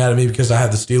 Casey's mad at me because I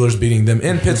have the Steelers beating them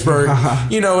in Pittsburgh,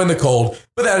 in the cold.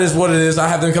 But that is what it is. I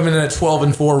have them coming in at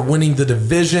 12-4, winning the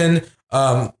division.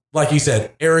 Like you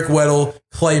said, Eric Weddle,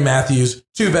 Clay Matthews,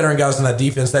 2 veteran guys in that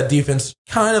defense. That defense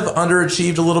kind of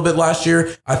underachieved a little bit last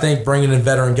year. I think bringing in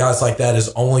veteran guys like that is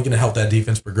only going to help that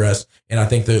defense progress. And I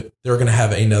think that they're going to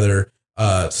have another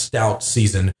stout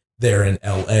season there in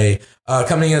L.A.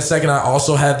 Coming in at second, I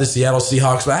also have the Seattle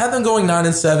Seahawks, but I have them going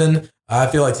 9-7. I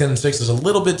feel like 10-6 is a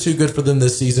little bit too good for them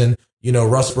this season.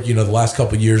 Russell, the last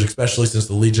couple of years, especially since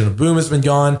the Legion of Boom has been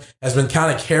gone, has been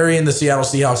kind of carrying the Seattle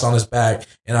Seahawks on his back,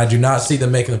 and I do not see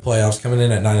them making the playoffs, coming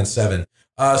in at 9-7.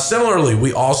 Similarly,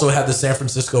 we also have the San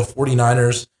Francisco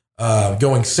 49ers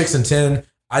going 6-10.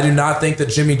 I do not think that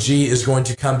Jimmy G is going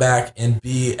to come back and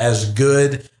be as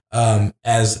good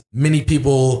as many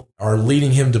people are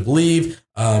leading him to believe.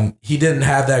 He didn't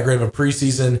have that great of a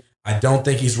preseason. I don't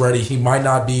think he's ready. He might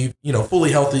not be,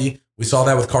 fully healthy. We saw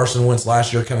that with Carson Wentz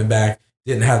last year coming back.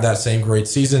 Didn't have that same great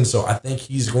season. So I think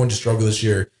he's going to struggle this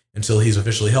year until he's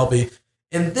officially healthy.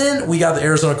 And then we got the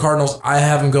Arizona Cardinals. I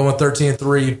have them going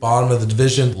 13-3, bottom of the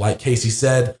division. Like Casey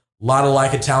said, a lot of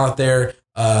lack of talent there.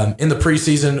 In the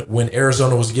preseason, when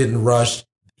Arizona was getting rushed,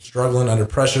 struggling under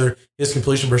pressure, his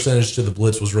completion percentage to the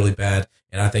blitz was really bad.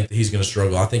 And I think that he's going to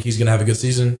struggle. I think he's going to have a good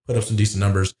season, put up some decent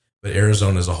numbers. But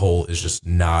Arizona as a whole is just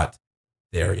not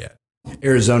there yet.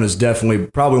 Arizona is definitely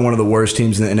probably one of the worst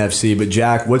teams in the NFC. But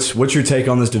Jack, what's your take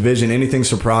on this division? Anything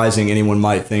surprising anyone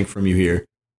might think from you here?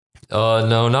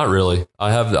 No, not really.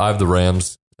 I have the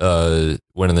Rams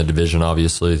winning the division.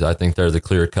 Obviously, I think they're the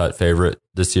clear-cut favorite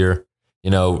this year. The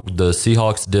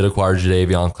Seahawks did acquire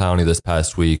Jadeveon Clowney this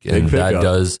past week, and that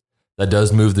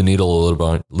does move the needle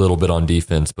a little bit on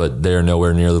defense. But they're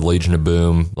nowhere near the Legion of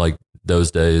Boom like those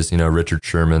days. Richard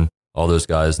Sherman. All those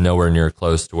guys, nowhere near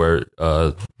close to where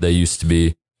they used to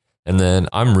be. And then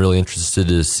I'm really interested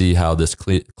to see how this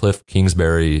Cliff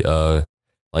Kingsbury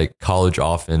college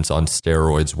offense on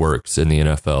steroids works in the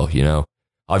NFL.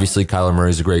 Obviously Kyler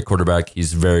Murray's a great quarterback.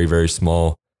 He's very, very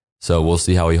small. So we'll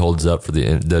see how he holds up for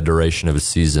the duration of his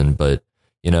season. But,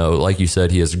 like you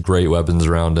said, he has great weapons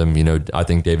around him. I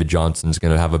think David Johnson's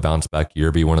going to have a bounce back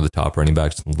year, be one of the top running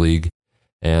backs in the league.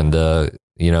 And,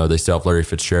 they still have Larry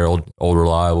Fitzgerald, old,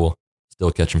 reliable, still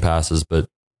catching passes. But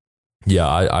yeah,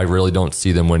 I really don't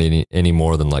see them winning any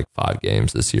more than 5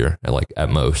 games this year, at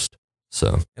most.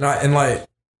 So, unlike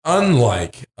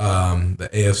the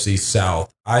AFC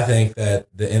South, I think that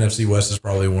the NFC West is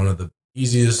probably one of the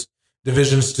easiest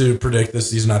divisions to predict this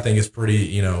season. I think it's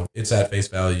pretty, it's at face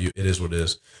value. It is what it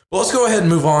is. But let's go ahead and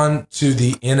move on to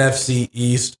the NFC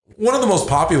East, one of the most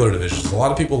popular divisions. A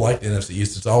lot of people like the NFC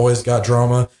East. It's always got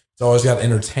drama. It's always got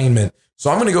entertainment. So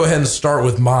I'm going to go ahead and start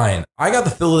with mine. I got the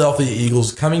Philadelphia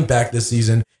Eagles coming back this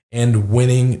season and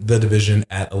winning the division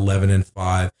at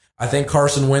 11-5. I think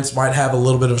Carson Wentz might have a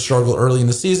little bit of a struggle early in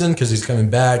the season because he's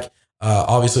coming back.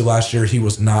 Obviously, last year he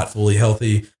was not fully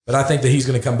healthy, but I think that he's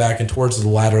going to come back, and towards the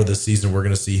latter of the season, we're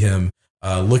going to see him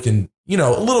looking, a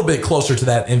little bit closer to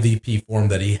that MVP form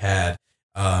that he had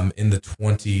in the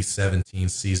 2017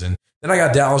 season. Then I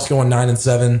got Dallas going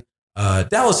 9-7.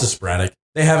 Dallas is sporadic.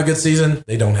 They have a good season.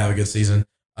 They don't have a good season.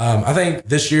 I think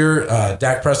this year,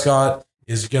 Dak Prescott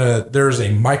there's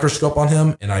a microscope on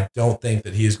him, and I don't think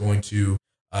that he is going to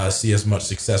see as much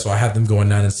success. So I have them going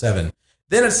 9-7.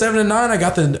 Then at 7-9, I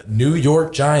got the New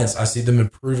York Giants. I see them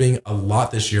improving a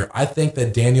lot this year. I think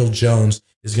that Daniel Jones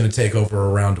is going to take over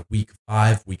around week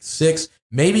 5, week 6,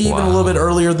 maybe even a little bit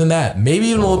earlier than that.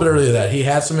 He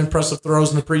had some impressive throws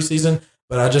in the preseason,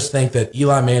 but I just think that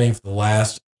Eli Manning for the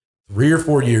last 3 or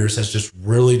 4 years has just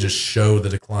really just showed the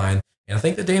decline. And I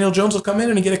think that Daniel Jones will come in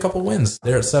and get a couple wins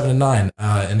there at 7-9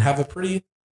 and have a pretty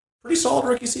solid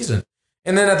rookie season.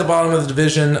 And then at the bottom of the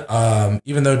division,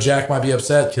 even though Jack might be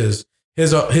upset because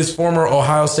his former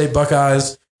Ohio State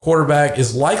Buckeyes quarterback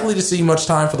is likely to see much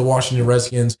time for the Washington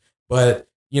Redskins, but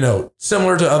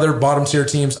similar to other bottom tier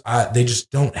teams, they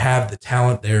just don't have the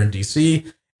talent there in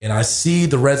DC. And I see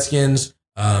the Redskins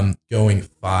going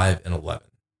 5-11.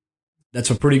 That's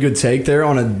a pretty good take there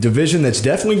on a division that's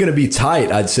definitely going to be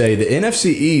tight, I'd say. The NFC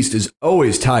East is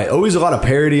always tight, always a lot of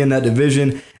parity in that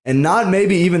division, and not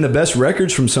maybe even the best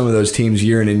records from some of those teams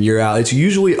year in and year out. It's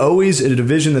usually always a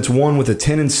division that's won with a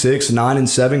 10-6,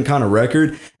 9-7 kind of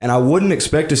record, and I wouldn't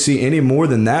expect to see any more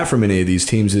than that from any of these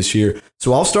teams this year.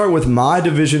 So I'll start with my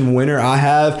division winner I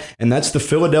have, and that's the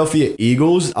Philadelphia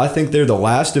Eagles. I think they're the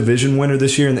last division winner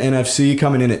this year in the NFC,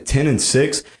 coming in at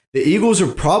 10-6. The Eagles are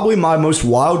probably my most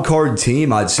wild card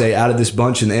team, I'd say, out of this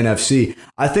bunch in the NFC.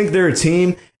 I think they're a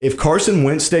team, if Carson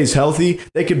Wentz stays healthy,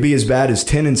 they could be as bad as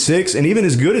 10-6 and even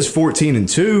as good as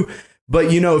 14-2. But,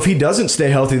 if he doesn't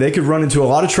stay healthy, they could run into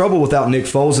a lot of trouble without Nick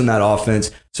Foles in that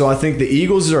offense. So I think the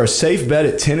Eagles are a safe bet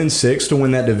at 10-6 to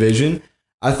win that division.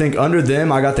 I think under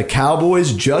them, I got the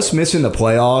Cowboys just missing the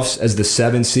playoffs as the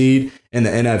 7 seed in the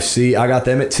NFC. I got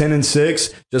them at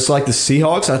 10-6, just like the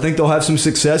Seahawks. I think they'll have some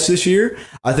success this year.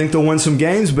 I think they'll win some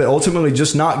games, but ultimately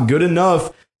just not good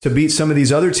enough to beat some of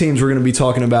these other teams we're going to be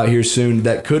talking about here soon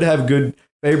that could have good,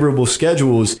 favorable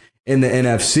schedules in the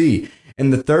NFC.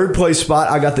 In the third place spot,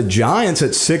 I got the Giants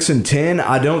at 6-10.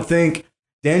 I don't think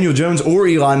Daniel Jones or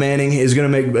Eli Manning is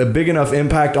going to make a big enough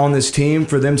impact on this team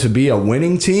for them to be a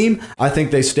winning team. I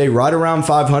think they stay right around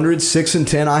 500,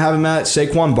 6-10. I have them at.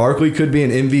 Saquon Barkley could be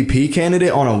an MVP candidate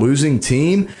on a losing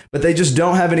team, but they just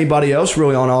don't have anybody else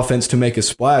really on offense to make a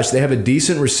splash. They have a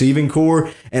decent receiving core,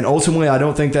 and ultimately I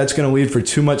don't think that's going to lead for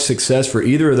too much success for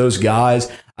either of those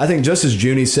guys. I think just as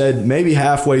Junie said, maybe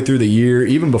halfway through the year,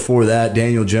 even before that,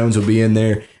 Daniel Jones will be in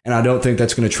there, and I don't think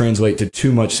that's going to translate to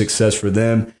too much success for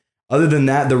them. Other than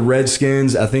that, the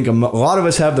Redskins, I think a lot of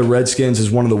us have the Redskins as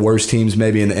one of the worst teams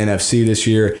maybe in the NFC this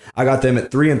year. I got them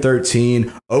at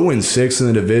 3-13, 0-6 in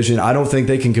the division. I don't think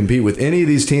they can compete with any of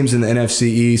these teams in the NFC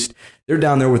East. They're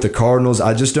down there with the Cardinals.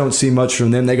 I just don't see much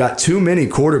from them. They got too many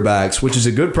quarterbacks, which is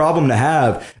a good problem to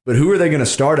have, but who are they going to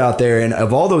start out there? And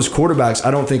of all those quarterbacks,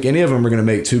 I don't think any of them are going to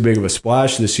make too big of a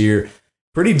splash this year.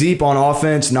 Pretty deep on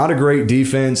offense, not a great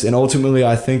defense, and ultimately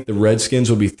I think the Redskins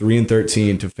will be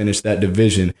 3-13 to finish that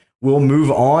division. We'll move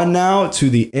on now to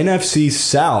the NFC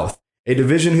South, a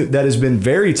division that has been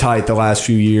very tight the last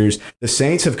few years. The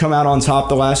Saints have come out on top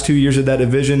the last 2 years of that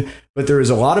division, but there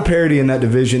is a lot of parity in that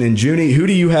division. And Junie, who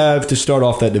do you have to start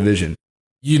off that division?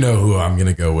 You know who I'm going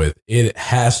to go with. It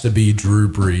has to be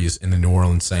Drew Brees and the New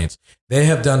Orleans Saints. They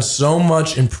have done so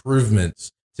much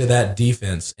improvements to that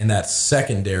defense and that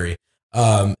secondary.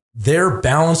 Their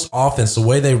balanced offense, the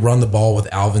way they run the ball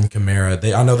with Alvin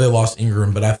Kamara, I know they lost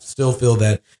Ingram, but I still feel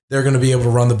that they're going to be able to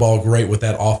run the ball great with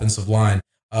that offensive line.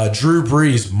 Drew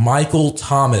Brees, Michael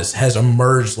Thomas has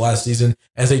emerged last season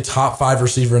as a top 5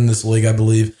 receiver in this league, I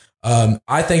believe.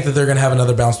 I think that they're going to have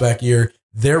another bounce back year.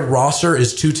 Their roster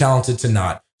is too talented to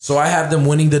not. So I have them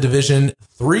winning the division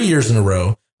 3 years in a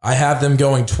row. I have them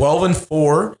going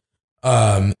 12-4,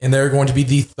 and they're going to be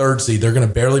the 3rd seed. They're going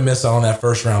to barely miss out on that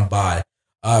first round bye.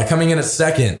 Coming in at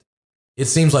 2nd, it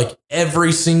seems like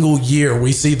every single year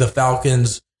we see the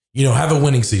Falcons, have a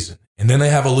winning season, and then they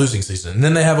have a losing season, and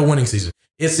then they have a winning season.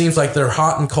 It seems like they're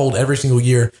hot and cold every single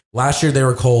year. Last year they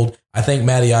were cold. I think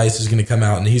Matty Ice is going to come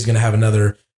out, and he's going to have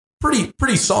another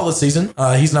pretty solid season.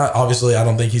 He's not, obviously, I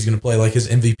don't think he's going to play like his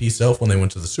MVP self when they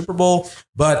went to the Super Bowl,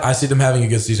 but I see them having a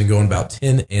good season going about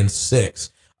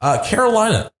 10-6.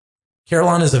 Carolina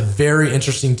is a very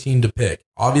interesting team to pick.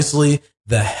 Obviously,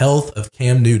 the health of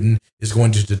Cam Newton is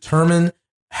going to determine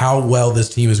how well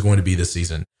this team is going to be this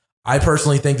season. I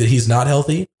personally think that he's not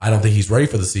healthy. I don't think he's ready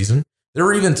for the season. There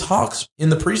were even talks in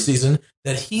the preseason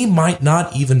that he might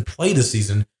not even play the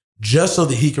season just so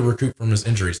that he could recoup from his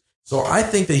injuries. So I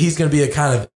think that he's going to be a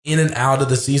kind of in and out of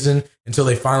the season until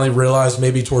they finally realize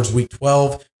maybe towards week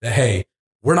 12 that, hey,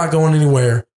 we're not going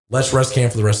anywhere. Let's rest Cam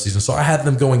for the rest of the season. So I had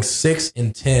them going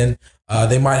 6-10.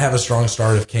 They might have a strong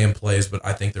start if Cam plays, but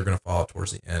I think they're going to fall out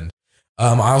towards the end.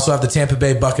 I also have the Tampa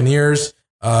Bay Buccaneers.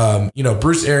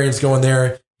 Bruce Arians going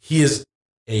there. He is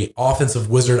a offensive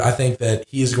wizard. I think that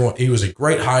he was a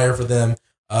great hire for them.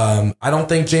 I don't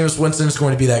think Jameis Winston is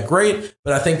going to be that great,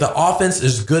 but I think the offense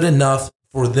is good enough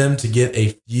for them to get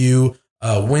a few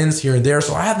wins here and there.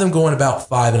 So I have them going about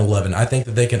 5-11. I think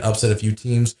that they can upset a few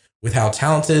teams with how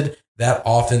talented that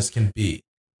offense can be.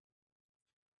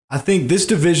 I think this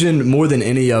division, more than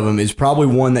any of them, is probably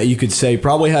one that you could say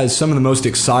probably has some of the most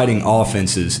exciting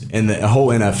offenses in the whole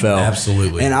NFL.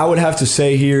 Absolutely. And I would have to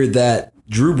say here that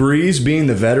Drew Brees, being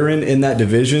the veteran in that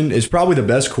division, is probably the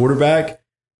best quarterback.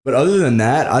 But other than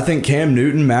that, I think Cam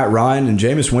Newton, Matt Ryan, and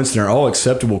Jameis Winston are all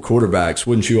acceptable quarterbacks.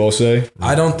 Wouldn't you all say?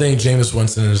 I don't think Jameis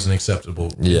Winston is an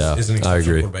acceptable. Yeah, I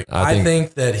agree. Quarterback. I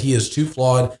think that he is too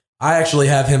flawed. I actually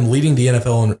have him leading the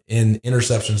NFL in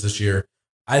interceptions this year.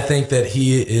 I think that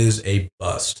he is a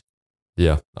bust.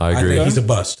 Yeah, I agree. I think he's a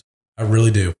bust. I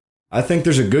really do. I think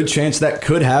there's a good chance that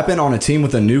could happen on a team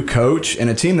with a new coach and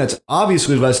a team that's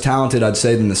obviously less talented, I'd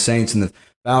say, than the Saints and the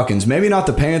Falcons. Maybe not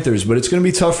the Panthers, but it's going to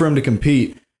be tough for him to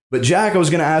compete. But, Jack, I was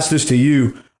going to ask this to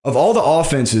you. Of all the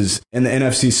offenses in the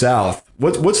NFC South,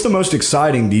 what's the most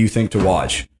exciting, do you think, to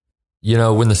watch? You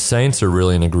know, when the Saints are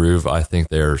really in a groove, I think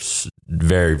they're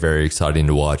very, very exciting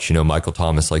to watch. You know, Michael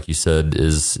Thomas, like you said,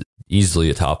 is easily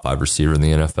a top 5 receiver in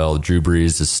the NFL. Drew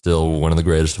Brees is still one of the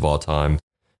greatest of all time.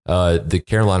 The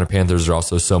Carolina Panthers are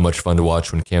also so much fun to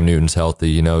watch when Cam Newton's healthy.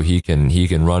 You know, he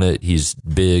can run it. He's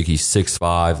big. He's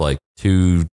 6'5", like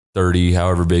 230,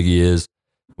 however big he is.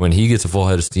 When he gets a full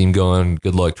head of steam going,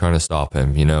 good luck trying to stop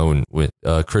him. You know, and with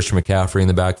Christian McCaffrey in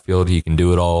the backfield, he can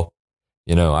do it all.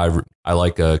 You know, I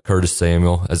like Curtis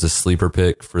Samuel as a sleeper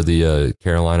pick for the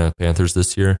Carolina Panthers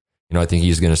this year. You know, I think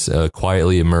he's going to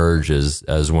quietly emerge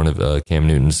as one of Cam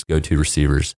Newton's go-to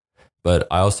receivers. But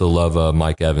I also love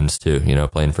Mike Evans too. You know,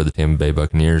 playing for the Tampa Bay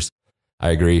Buccaneers.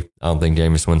 I agree. I don't think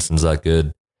Jameis Winston's that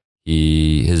good.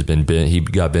 He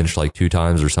got benched like 2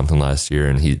 times or something last year,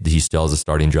 and he still has a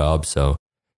starting job. So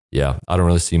yeah, I don't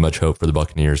really see much hope for the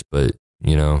Buccaneers. But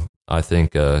you know, I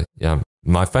think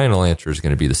my final answer is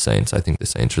going to be the Saints. I think the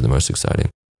Saints are the most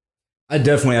exciting. I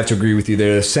definitely have to agree with you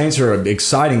there. The Saints are an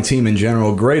exciting team in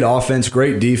general. Great offense,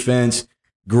 great defense,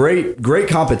 great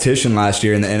competition last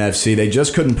year in the NFC. They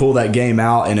just couldn't pull that game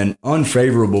out in an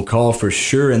unfavorable call for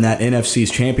sure in that NFC's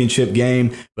championship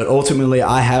game. But ultimately,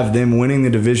 I have them winning the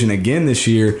division again this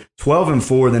year,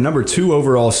 12-4, the number 2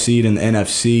 overall seed in the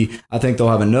NFC. I think they'll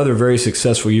have another very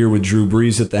successful year with Drew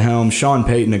Brees at the helm. Sean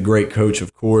Payton, a great coach,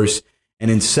 of course. And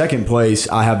in second place,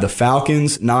 I have the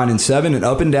Falcons, 9-7, an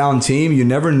up and down team. You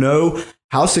never know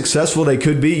how successful they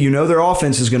could be. You know their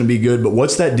offense is going to be good, but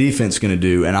what's that defense going to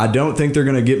do? And I don't think they're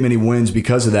going to get many wins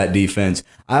because of that defense.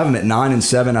 I have them at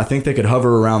 9-7. I think they could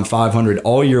hover around 500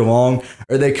 all year long,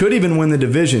 or they could even win the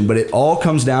division, but it all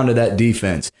comes down to that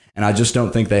defense, and I just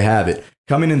don't think they have it.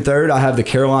 Coming in third, I have the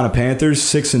Carolina Panthers,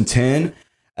 6-10.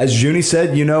 As Junie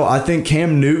said, you know, I think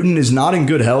Cam Newton is not in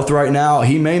good health right now.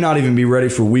 He may not even be ready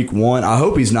for week 1. I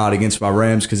hope he's not against my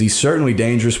Rams because he's certainly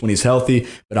dangerous when he's healthy,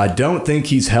 but I don't think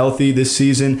he's healthy this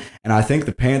season, and I think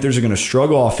the Panthers are going to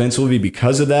struggle offensively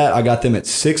because of that. I got them at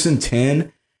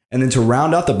 6-10, and then to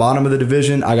round out the bottom of the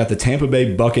division, I got the Tampa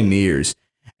Bay Buccaneers,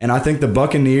 and I think the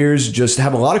Buccaneers just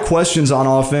have a lot of questions on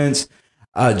offense.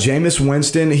 Jameis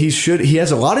Winston, he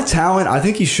has a lot of talent. I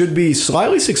think he should be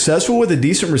slightly successful with a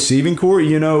decent receiving core.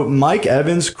 You know, Mike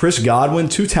Evans, Chris Godwin,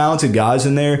 2 talented guys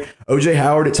in there. OJ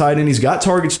Howard at tight end. He's got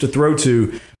targets to throw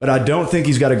to, but I don't think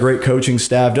he's got a great coaching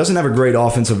staff, doesn't have a great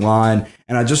offensive line,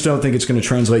 and I just don't think it's going to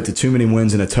translate to too many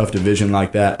wins in a tough division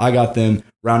like that. I got them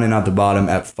rounding out the bottom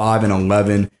at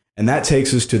 5-11, and that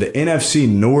takes us to the NFC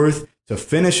North to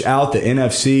finish out the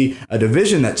NFC, a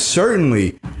division that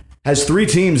certainly has 3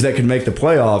 teams that could make the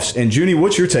playoffs. And Junie,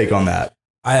 what's your take on that?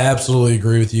 I absolutely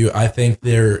agree with you. I think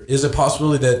there is a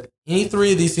possibility that any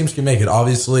 3 of these teams can make it.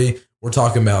 Obviously, we're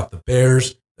talking about the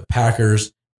Bears, the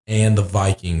Packers, and the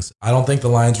Vikings. I don't think the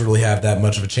Lions really have that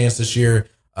much of a chance this year.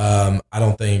 I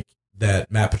don't think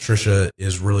that Matt Patricia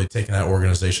is really taking that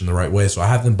organization the right way. So I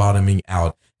have them bottoming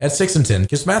out at 6-10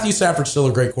 because Matthew Stafford's still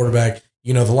a great quarterback.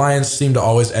 You know, the Lions seem to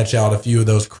always etch out a few of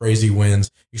those crazy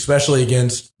wins, especially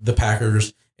against the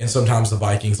Packers and sometimes the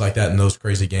Vikings like that in those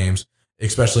crazy games,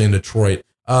 especially in Detroit.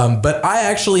 But I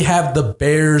actually have the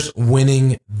Bears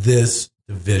winning this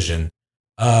division.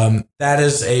 That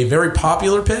is a very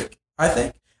popular pick, I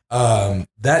think.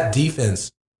 That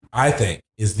defense, I think,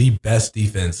 is the best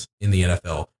defense in the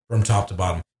NFL from top to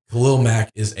bottom. Khalil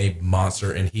Mack is a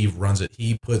monster, and he runs it.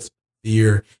 He puts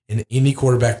fear in any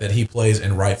quarterback that he plays,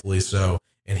 and rightfully so.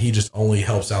 And he just only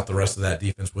helps out the rest of that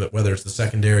defense, whether it's the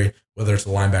secondary, whether it's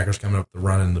the linebackers coming up the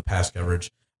run and the pass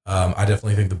coverage. I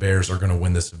definitely think the Bears are going to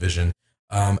win this division.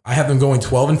 I have them going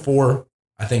 12-4.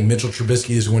 I think Mitchell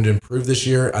Trubisky is going to improve this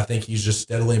year. I think he's just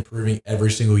steadily improving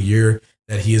every single year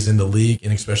that he is in the league,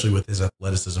 and especially with his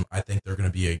athleticism, I think they're going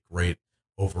to be a great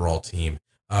overall team.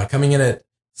 Coming in at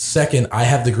second, I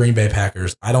have the Green Bay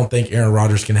Packers. I don't think Aaron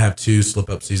Rodgers can have 2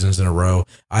 slip-up seasons in a row.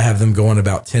 I have them going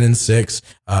about 10-6,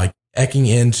 ecking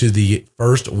into the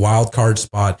first wild card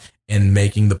spot and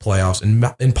making the playoffs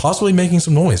and possibly making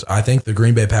some noise. I think the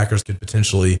Green Bay Packers could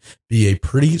potentially be a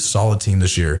pretty solid team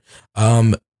this year.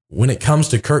 When it comes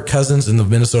to Kirk Cousins and the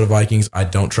Minnesota Vikings, I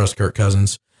don't trust Kirk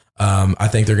Cousins. I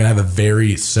think they're going to have a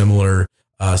very similar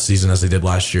season as they did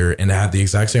last year and have the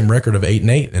exact same record of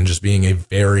 8-8 and just being a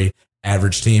very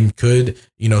average team. Could,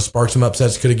 spark some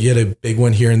upsets, could get a big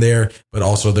win here and there, but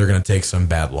also they're going to take some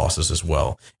bad losses as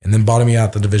well. And then bottoming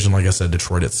out the division, like I said,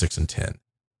 Detroit at 6-10.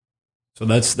 So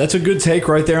that's a good take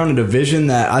right there on a division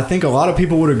that I think a lot of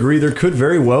people would agree there could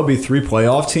very well be 3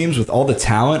 playoff teams with all the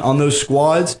talent on those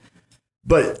squads.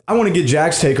 But I want to get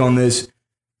Jack's take on this.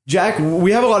 Jack,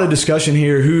 we have a lot of discussion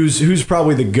here who's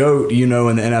probably the GOAT, in the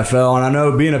NFL. And I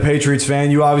know being a Patriots fan,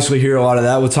 you obviously hear a lot of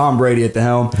that with Tom Brady at the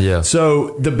helm. Yeah.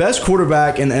 So the best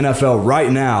quarterback in the NFL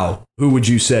right now, who would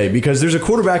you say? Because there's a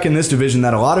quarterback in this division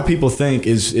that a lot of people think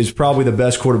is probably the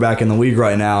best quarterback in the league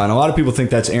right now. And a lot of people think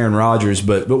that's Aaron Rodgers.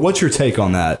 But what's your take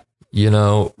on that?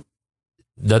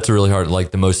 That's really hard.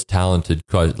 Like the most talented,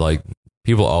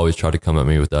 people always try to come at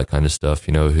me with that kind of stuff.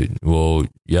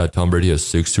 Tom Brady has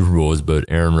 6 Super Bowls, but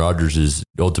Aaron Rodgers is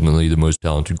ultimately the most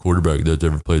talented quarterback that's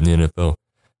ever played in the NFL.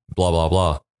 Blah, blah,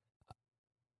 blah.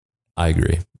 I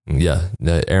agree. Yeah,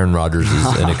 Aaron Rodgers is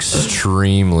an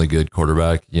extremely good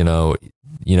quarterback.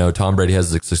 Tom Brady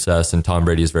has the success, and Tom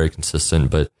Brady is very consistent,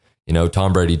 but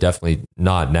Tom Brady definitely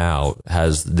not now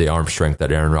has the arm strength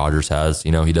that Aaron Rodgers has.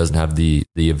 He doesn't have the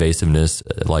evasiveness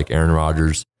like Aaron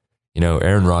Rodgers.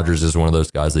 Aaron Rodgers is one of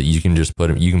those guys that you can just put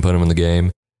him in the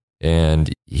game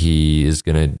and he is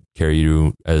going to carry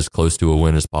you as close to a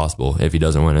win as possible. If he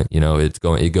doesn't win it,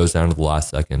 it goes down to the last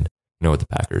second, with the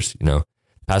Packers,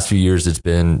 past few years,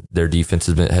 their defense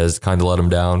has kind of let them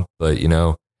down, but,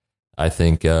 I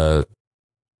think, the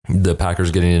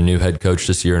Packers getting a new head coach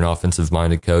this year, an offensive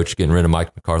minded coach, getting rid of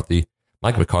Mike McCarthy.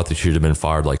 Mike McCarthy should have been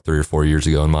fired like 3 or 4 years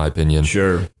ago, in my opinion.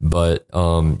 Sure. But,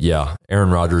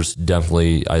 Aaron Rodgers,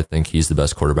 definitely, I think he's the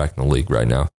best quarterback in the league right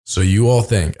now. So you all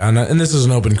think, and this is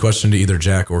an open question to either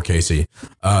Jack or Casey,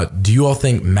 do you all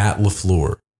think Matt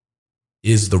LaFleur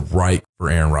is the right for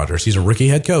Aaron Rodgers? He's a rookie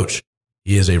head coach.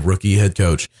 He is a rookie head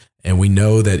coach. And we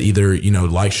know that either,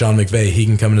 like Sean McVay, he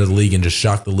can come into the league and just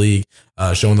shock the league,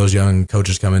 showing those young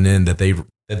coaches coming in that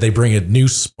they bring a new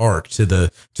spark to the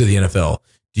NFL.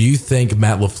 Do you think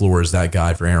Matt LaFleur is that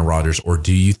guy for Aaron Rodgers, or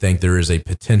do you think there is a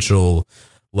potential,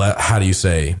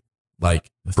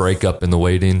 breakup in the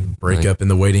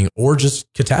waiting, or just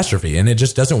catastrophe, and it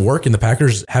just doesn't work, and the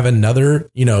Packers have another,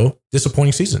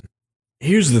 disappointing season?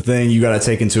 Here's the thing you got to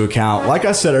take into account. Like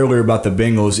I said earlier about the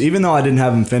Bengals, even though I didn't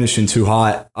have them finishing too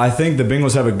hot, I think the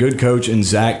Bengals have a good coach in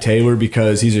Zach Taylor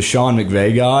because he's a Sean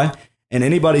McVay guy. And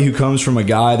anybody who comes from a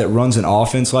guy that runs an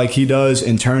offense like he does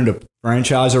and turned a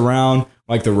franchise around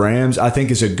like the Rams, I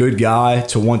think is a good guy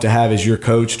to want to have as your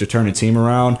coach to turn a team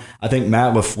around. I think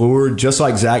Matt LaFleur, just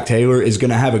like Zach Taylor, is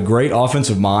going to have a great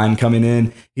offensive mind coming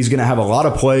in. He's going to have a lot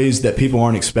of plays that people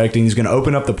aren't expecting. He's going to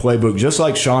open up the playbook just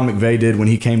like Sean McVay did when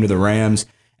he came to the Rams.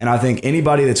 And I think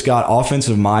anybody that's got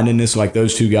offensive mindedness like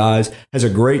those two guys has a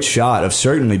great shot of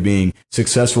certainly being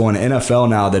successful in NFL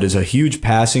now that is a huge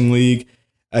passing league,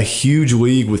 a huge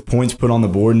league with points put on the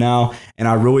board now. And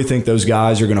I really think those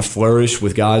guys are going to flourish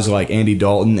with guys like Andy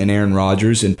Dalton and Aaron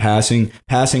Rodgers and passing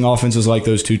offenses like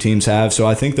those two teams have. So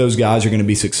I think those guys are going to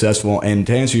be successful. And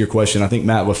to answer your question, I think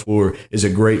Matt LaFleur is a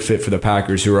great fit for the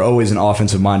Packers, who are always an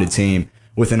offensive-minded team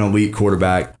with an elite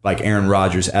quarterback like Aaron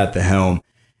Rodgers at the helm.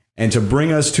 And to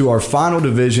bring us to our final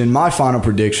division, my final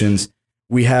predictions,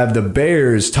 we have the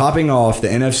Bears topping off the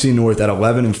NFC North at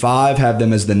 11-5, have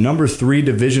them as the number 3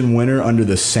 division winner under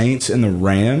the Saints and the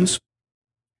Rams.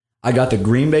 I got the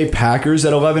Green Bay Packers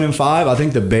at 11-5. I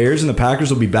think the Bears and the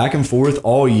Packers will be back and forth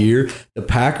all year. The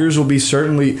Packers will be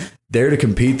certainly there to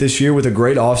compete this year with a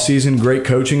great offseason, great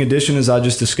coaching addition, as I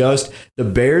just discussed. The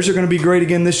Bears are going to be great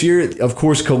again this year. Of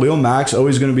course, Khalil Mack's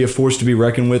always going to be a force to be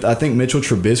reckoned with. I think Mitchell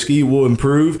Trubisky will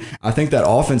improve. I think that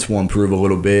offense will improve a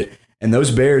little bit. And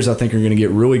those Bears, I think, are going to get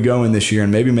really going this year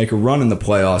and maybe make a run in the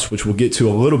playoffs, which we'll get to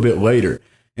a little bit later.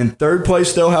 In third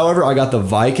place, though, however, I got the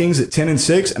Vikings at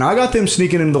 10-6, and I got them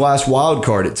sneaking into the last wild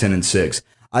card at 10-6.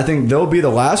 I think they'll be the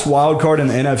last wild card in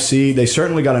the NFC. They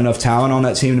certainly got enough talent on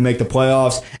that team to make the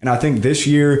playoffs, and I think this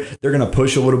year they're going to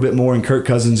push a little bit more, and Kirk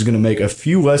Cousins is going to make a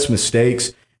few less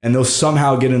mistakes, and they'll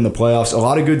somehow get in the playoffs. A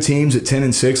lot of good teams at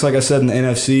 10-6, like I said, in the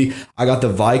NFC. I got the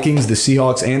Vikings, the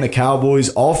Seahawks, and the Cowboys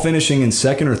all finishing in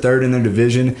second or third in their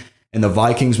division. and the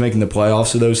Vikings making the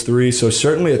playoffs of those three. So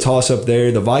certainly a toss-up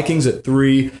there. The Vikings at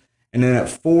 3. And then at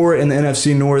 4 in the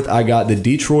NFC North, I got the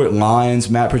Detroit Lions.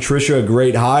 Matt Patricia, a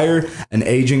great hire, an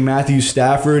aging Matthew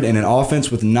Stafford, and an offense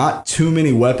with not too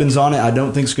many weapons on it. I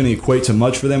don't think it's going to equate to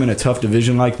much for them in a tough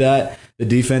division like that. The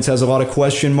defense has a lot of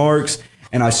question marks,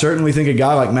 and I certainly think a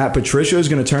guy like Matt Patricia is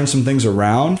going to turn some things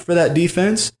around for that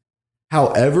defense.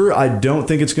 However, I don't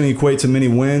think it's going to equate to many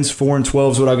wins.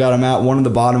 4-12 is what I got him at, one of the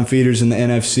bottom feeders in the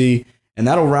NFC. And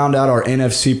that'll round out our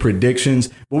NFC predictions.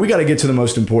 But we got to get to the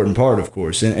most important part, of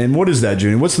course. And what is that,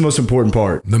 Junior? What's the most important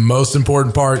part? The most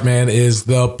important part, man, is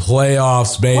the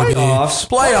playoffs, baby.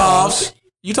 Playoffs.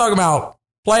 You talking about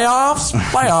playoffs?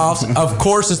 Playoffs. Of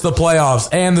course, it's the playoffs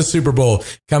and the Super Bowl.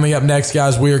 Coming up next,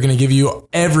 guys, we are going to give you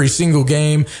every single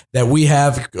game that we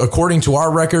have according to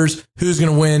our records, who's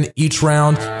going to win each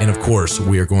round. And, of course,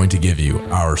 we are going to give you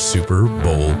our Super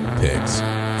Bowl picks.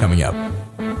 Coming up.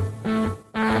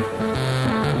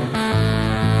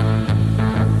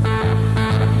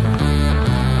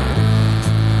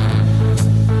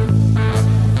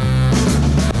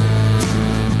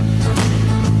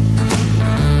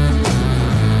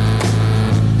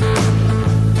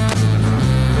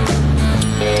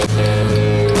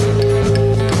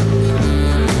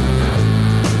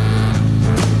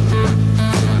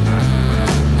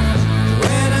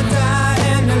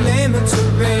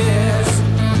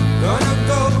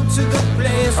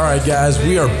 All right, guys,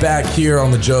 we are back here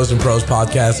on the Joes and Pros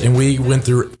podcast, and we went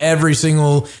through every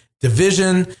single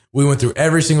division. We went through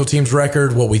every single team's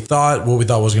record, what we thought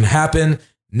was going to happen.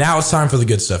 Now it's time for the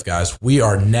good stuff, guys. We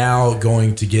are now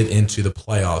going to get into the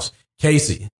playoffs.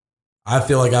 Casey, I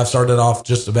feel like I've started off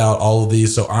just about all of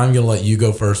these, so I'm going to let you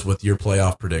go first with your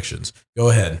playoff predictions.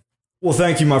 Go ahead. Well,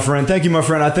 thank you, my friend. Thank you, my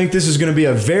friend. I think this is going to be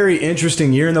a very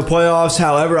interesting year in the playoffs.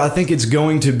 However, I think it's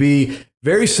going to be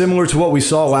very similar to what we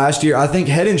saw last year. I think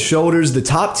head and shoulders, the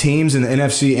top teams in the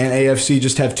NFC and AFC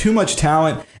just have too much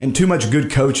talent and too much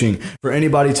good coaching for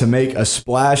anybody to make a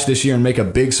splash this year and make a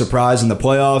big surprise in the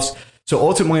playoffs. So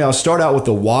ultimately, I'll start out with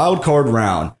the wild card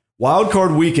round. Wild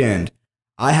card weekend,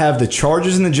 I have the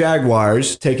Chargers and the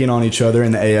Jaguars taking on each other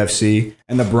in the AFC,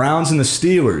 and the Browns and the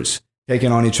Steelers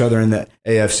taking on each other in the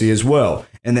AFC as well.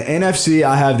 In the NFC,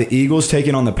 I have the Eagles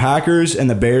taking on the Packers and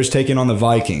the Bears taking on the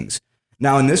Vikings.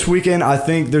 Now, in this weekend, I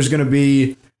think there's going to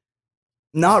be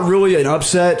not really an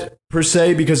upset per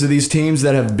se because of these teams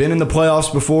that have been in the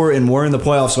playoffs before and were in the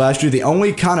playoffs last year. The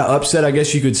only kind of upset, I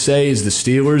guess you could say, is the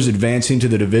Steelers advancing to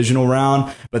the divisional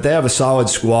round, but they have a solid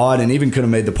squad and even could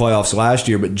have made the playoffs last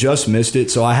year, but just missed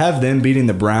it. So I have them beating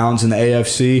the Browns in the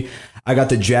AFC. I got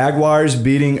the Jaguars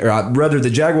the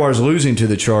Jaguars losing to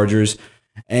the Chargers.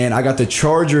 And I got the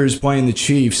Chargers playing the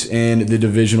Chiefs in the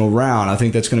divisional round. I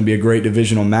think that's going to be a great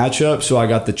divisional matchup. So I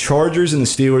got the Chargers and the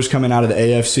Steelers coming out of the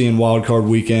AFC in wildcard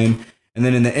weekend. And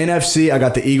then in the NFC, I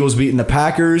got the Eagles beating the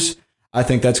Packers. I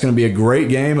think that's going to be a great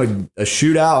game, a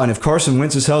shootout. And if Carson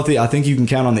Wentz is healthy, I think you can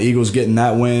count on the Eagles getting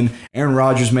that win. Aaron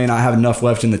Rodgers may not have enough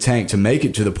left in the tank to make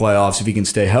it to the playoffs if he can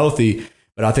stay healthy.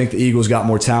 But I think the Eagles got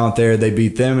more talent there. They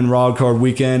beat them in wildcard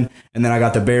weekend. And then I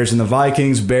got the Bears and the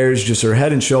Vikings. Bears just are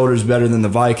head and shoulders better than the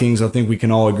Vikings. I think we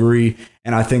can all agree.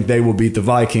 And I think they will beat the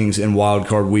Vikings in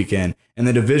wildcard weekend. In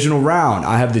the divisional round,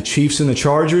 I have the Chiefs and the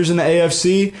Chargers in the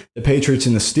AFC, the Patriots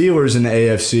and the Steelers in the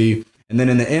AFC. And then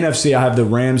in the NFC, I have the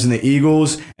Rams and the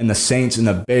Eagles and the Saints and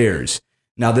the Bears.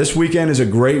 Now, this weekend is a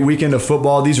great weekend of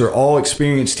football. These are all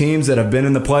experienced teams that have been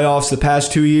in the playoffs the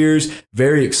past 2 years.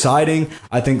 Very exciting.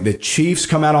 I think the Chiefs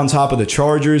come out on top of the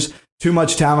Chargers. Too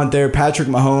much talent there. Patrick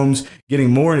Mahomes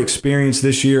getting more experience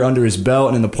this year under his belt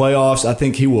and in the playoffs. I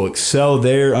think he will excel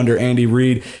there under Andy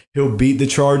Reid. He'll beat the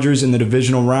Chargers in the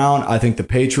divisional round. I think the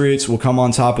Patriots will come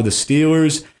on top of the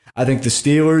Steelers. I think the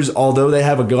Steelers, although they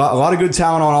have a lot of good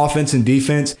talent on offense and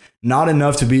defense, not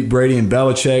enough to beat Brady and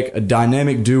Belichick. A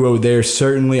dynamic duo there,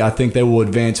 certainly. I think they will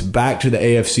advance back to the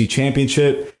AFC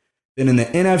Championship. Then in the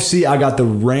NFC, I got the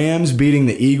Rams beating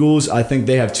the Eagles. I think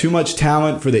they have too much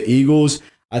talent for the Eagles.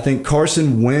 I think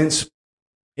Carson Wentz,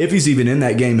 if he's even in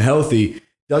that game healthy,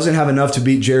 doesn't have enough to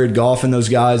beat Jared Goff and those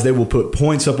guys. They will put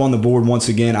points up on the board once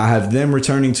again. I have them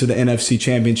returning to the NFC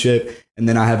Championship. And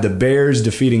then I have the Bears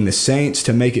defeating the Saints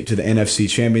to make it to the NFC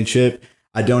Championship.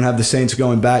 I don't have the Saints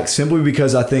going back simply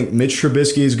because I think Mitch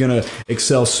Trubisky is going to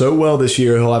excel so well this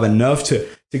year. He'll have enough to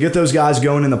get those guys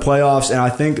going in the playoffs. And I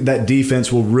think that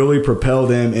defense will really propel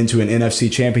them into an NFC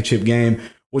Championship game,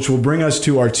 which will bring us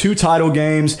to our two title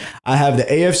games. I have the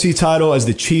AFC title as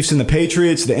the Chiefs and the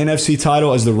Patriots, the NFC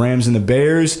title as the Rams and the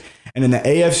Bears. And in the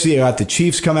AFC, I got the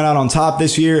Chiefs coming out on top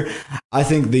this year. I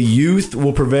think the youth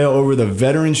will prevail over the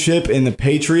veteranship in the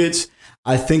Patriots.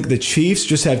 I think the Chiefs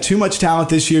just have too much talent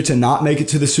this year to not make it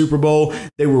to the Super Bowl.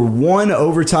 They were one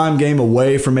overtime game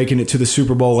away from making it to the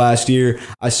Super Bowl last year.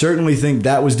 I certainly think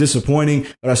that was disappointing,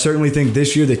 but I certainly think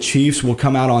this year the Chiefs will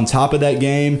come out on top of that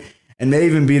game and may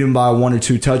even beat them by 1 or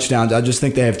 2 touchdowns. I just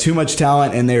think they have too much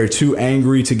talent and they are too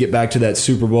angry to get back to that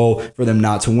Super Bowl for them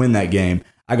not to win that game.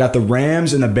 I got the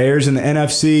Rams and the Bears in the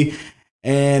NFC,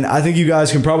 and I think you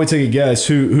guys can probably take a guess.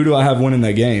 Who do I have winning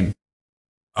that game?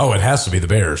 Oh, it has to be the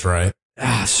Bears, right?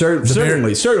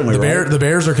 Certainly. The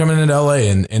Bears are coming into LA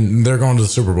and they're going to the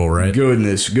Super Bowl, right?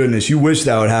 Goodness. You wish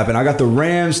that would happen. I got the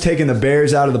Rams taking the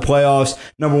Bears out of the playoffs,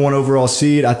 number 1 overall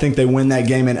seed. I think they win that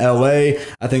game in LA.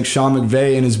 I think Sean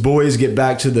McVay and his boys get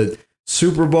back to the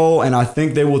Super Bowl, and I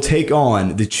think they will take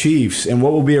on the Chiefs in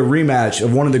what will be a rematch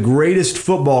of one of the greatest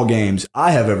football games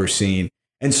I have ever seen,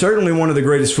 and certainly one of the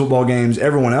greatest football games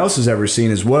everyone else has ever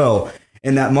seen as well.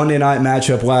 In that Monday night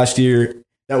matchup last year,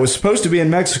 that was supposed to be in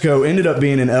Mexico, ended up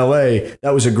being in LA.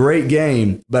 That was a great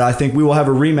game, but I think we will have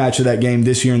a rematch of that game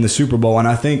this year in the Super Bowl, and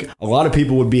I think a lot of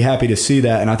people would be happy to see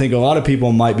that, and I think a lot of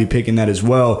people might be picking that as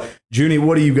well. Junie,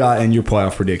 what do you got in your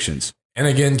playoff predictions? And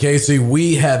again, Casey,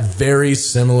 we have very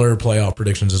similar playoff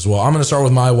predictions as well. I'm going to start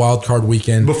with my wild card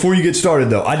weekend. Before you get started,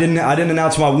 though, I didn't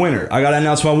announce my winner. I got to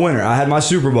announce my winner. I had my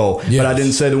Super Bowl, but I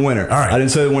didn't say the winner. All right, I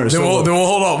didn't say the winner. Then we'll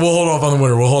hold off. We'll hold off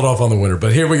on the winner.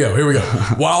 But here we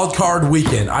go. Wild card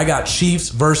weekend. I got Chiefs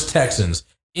versus Texans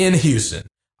in Houston.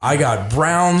 I got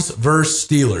Browns versus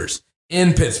Steelers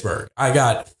in Pittsburgh. I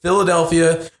got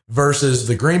Philadelphia versus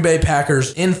the Green Bay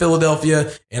Packers in Philadelphia,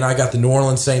 and I got the New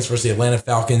Orleans Saints versus the Atlanta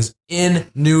Falcons in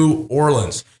New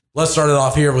Orleans. Let's start it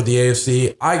off here with the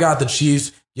AFC. I got the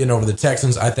Chiefs getting over the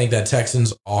Texans. I think that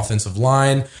Texans offensive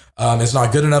line is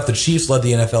not good enough. The Chiefs led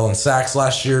the NFL in sacks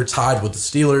last year, tied with the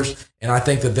Steelers, and I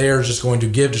think that they are just going to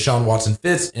give Deshaun Watson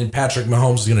fits, and Patrick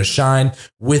Mahomes is going to shine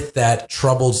with that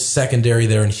troubled secondary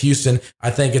there in Houston.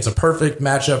 I think it's a perfect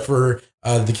matchup for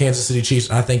the Kansas City Chiefs,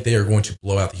 and I think they are going to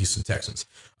blow out the Houston Texans.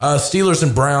 Steelers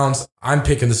and Browns, I'm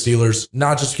picking the Steelers,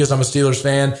 not just because I'm a Steelers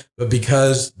fan, but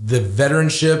because the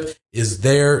veteranship is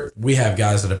there. We have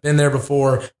guys that have been there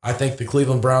before. I think the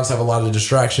Cleveland Browns have a lot of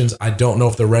distractions. I don't know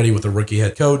if they're ready with a rookie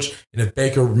head coach, and if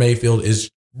Baker Mayfield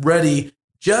is ready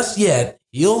just yet,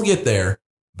 he'll get there,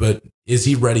 but is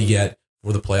he ready yet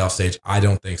for the playoff stage? I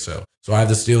don't think so. So I have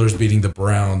the Steelers beating the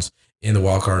Browns in the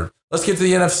wild card. Let's get to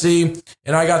the NFC,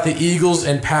 and I got the Eagles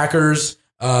and Packers.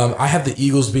 I have the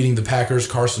Eagles beating the Packers.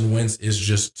 Carson Wentz is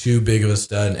just too big of a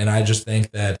stud, and I just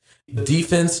think that the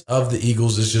defense of the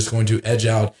Eagles is just going to edge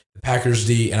out the Packers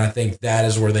D, and I think that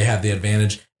is where they have the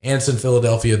advantage. And it's in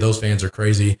Philadelphia. Those fans are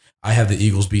crazy. I have the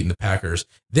Eagles beating the Packers.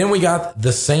 Then we got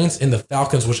the Saints and the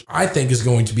Falcons, which I think is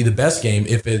going to be the best game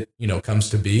if it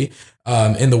comes to be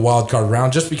in the wild card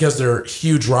round, just because they're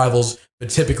huge rivals.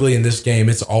 But typically in this game,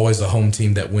 it's always the home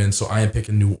team that wins. So I am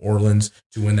picking New Orleans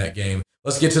to win that game.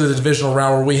 Let's get to the divisional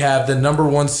round where we have the number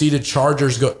 1 seeded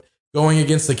Chargers going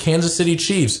against the Kansas City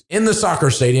Chiefs in the soccer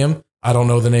stadium. I don't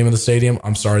know the name of the stadium.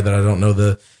 I'm sorry that I don't know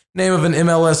the name of an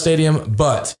MLS stadium,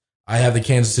 but I have the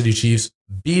Kansas City Chiefs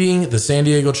beating the San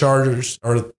Diego Chargers,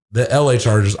 or the LA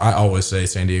Chargers. I always say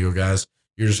San Diego, guys.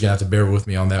 You're just gonna have to bear with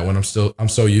me on that one. I'm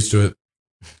so used to it.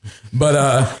 But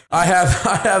I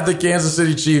have the Kansas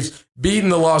City Chiefs beating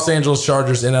the Los Angeles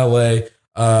Chargers in LA.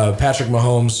 Patrick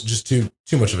Mahomes, just too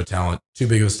much of a talent, too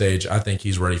big of a stage. I think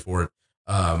he's ready for it.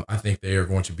 I think they are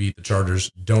going to beat the Chargers.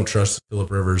 Don't trust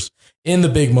Phillip Rivers in the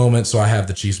big moment, so I have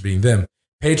the Chiefs beating them.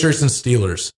 Patriots and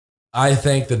Steelers. I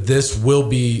think that this will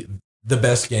be the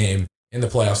best game in the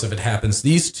playoffs if it happens.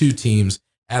 These two teams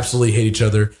absolutely hate each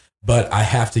other, but I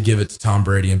have to give it to Tom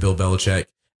Brady and Bill Belichick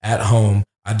at home.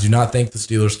 I do not think the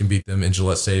Steelers can beat them in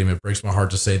Gillette Stadium. It breaks my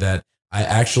heart to say that. I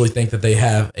actually think that they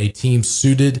have a team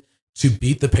suited to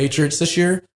beat the Patriots this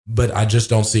year, but I just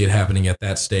don't see it happening at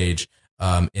that stage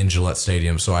in Gillette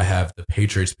Stadium. So I have the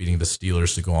Patriots beating the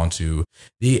Steelers to go on to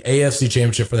the AFC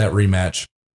Championship for that rematch.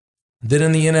 Then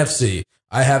in the NFC,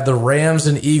 I have the Rams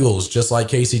and Eagles, just like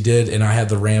Casey did, and I have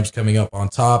the Rams coming up on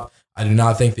top. I do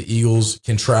not think the Eagles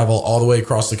can travel all the way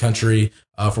across the country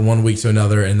from one week to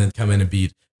another and then come in and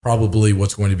beat probably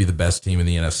what's going to be the best team in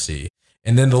the NFC.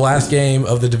 And then the last game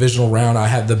of the divisional round, I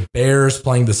have the Bears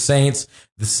playing the Saints.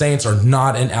 The Saints are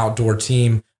not an outdoor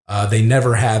team. They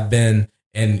never have been.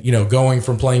 And, going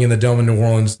from playing in the Dome in New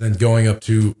Orleans, then going up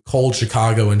to cold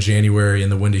Chicago in January in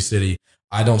the Windy City,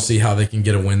 I don't see how they can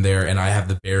get a win there. And I have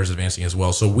the Bears advancing as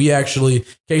well. So we actually,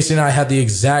 Casey and I had the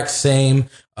exact same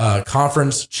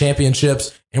conference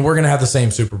championships, and we're going to have the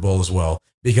same Super Bowl as well.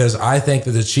 Because I think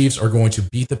that the Chiefs are going to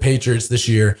beat the Patriots this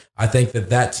year. I think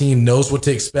that team knows what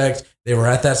to expect. They were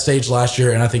at that stage last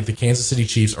year, and I think the Kansas City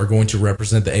Chiefs are going to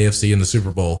represent the AFC in the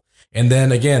Super Bowl. And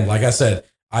then again, like I said,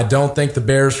 I don't think the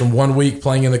Bears from 1 week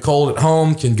playing in the cold at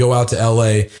home can go out to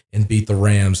LA and beat the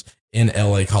Rams in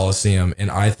LA Coliseum.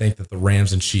 And I think that the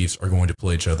Rams and Chiefs are going to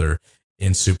play each other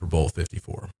in Super Bowl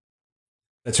 54.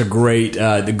 That's a great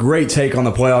take on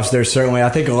the playoffs there, certainly. I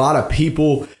think a lot of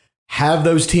people have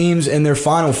those teams in their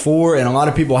Final Four, and a lot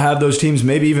of people have those teams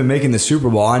maybe even making the Super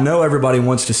Bowl. I know everybody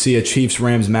wants to see a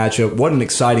Chiefs-Rams matchup. What an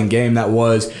exciting game that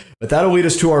was. But that'll lead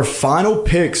us to our final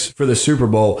picks for the Super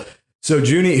Bowl. So,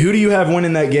 Junie, who do you have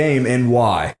winning that game and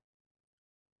why?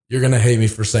 You're going to hate me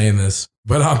for saying this,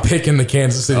 but I'm picking the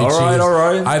Kansas City Chiefs. All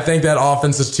right. I think that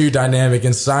offense is too dynamic,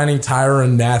 and signing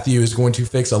Tyrann Mathieu is going to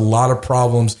fix a lot of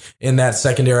problems in that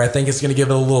secondary. I think it's going to give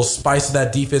it a little spice to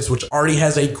that defense, which already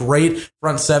has a great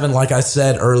front seven. Like I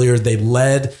said earlier, they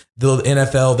led the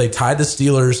NFL. They tied the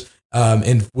Steelers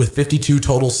with 52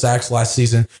 total sacks last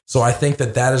season. So I think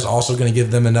that is also going to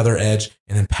give them another edge.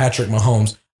 And then Patrick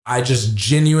Mahomes, I just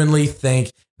genuinely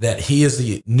think that he is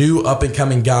the new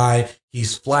up-and-coming guy.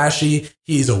 He's flashy.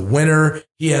 He's a winner.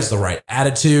 He has the right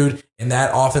attitude. And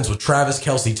that offense with Travis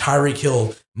Kelce, Tyreek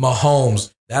Hill,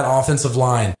 Mahomes, that offensive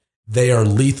line, they are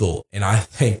lethal. And I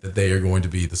think that they are going to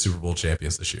be the Super Bowl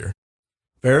champions this year.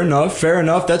 Fair enough.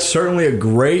 That's certainly a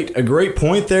great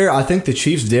point there. I think the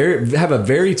Chiefs have a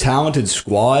very talented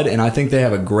squad, and I think they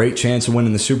have a great chance of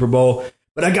winning the Super Bowl.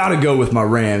 But I got to go with my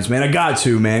Rams, man. Got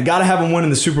to have them win in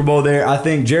the Super Bowl there. I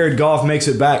think Jared Goff makes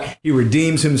it back. He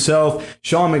redeems himself.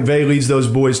 Sean McVay leads those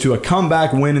boys to a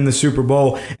comeback win in the Super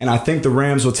Bowl, and I think the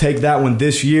Rams will take that one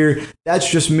this year. That's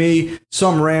just me,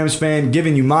 some Rams fan,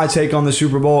 giving you my take on the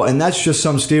Super Bowl, and that's just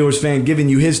some Steelers fan giving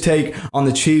you his take on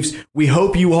the Chiefs. We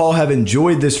hope you all have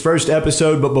enjoyed this first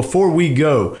episode, but before we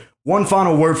go, one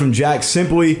final word from Jack.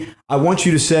 Simply, I want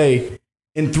you to say,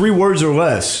 in 3 words or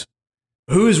less,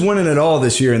 who is winning it all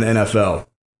this year in the NFL?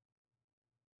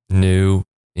 New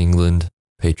England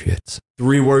Patriots.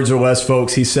 3 words or less,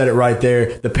 folks. He said it right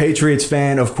there. The Patriots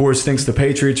fan, of course, thinks the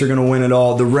Patriots are going to win it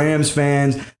all. The Rams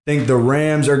fans think the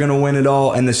Rams are going to win it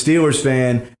all. And the Steelers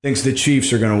fan thinks the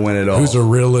Chiefs are going to win it all. Who's a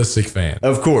realistic fan?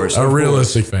 Of course. A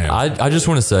realistic fan. I just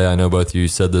want to say, I know both of you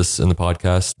said this in the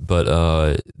podcast, but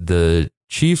the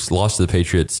Chiefs lost to the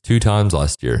Patriots 2 times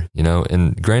last year,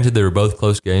 and granted they were both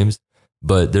close games,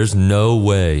 but there's no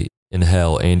way in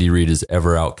hell Andy Reid is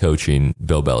ever out coaching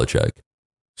Bill Belichick.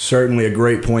 Certainly a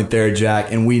great point there,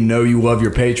 Jack. And we know you love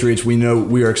your Patriots. We know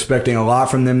we are expecting a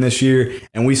lot from them this year.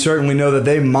 And we certainly know that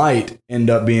they might end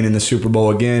up being in the Super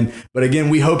Bowl again. But again,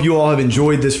 we hope you all have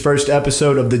enjoyed this first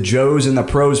episode of the Joes and the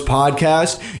Pros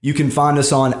podcast. You can find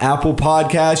us on Apple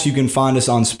Podcasts. You can find us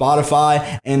on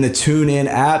Spotify and the TuneIn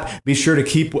app. Be sure to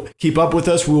keep up with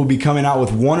us. We will be coming out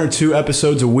with 1 or 2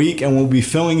 episodes a week, and we'll be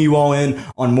filling you all in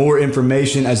on more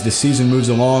information as the season moves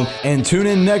along. And tune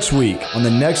in next week on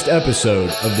the next episode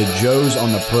of the Joes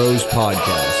on the Pros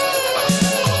podcast.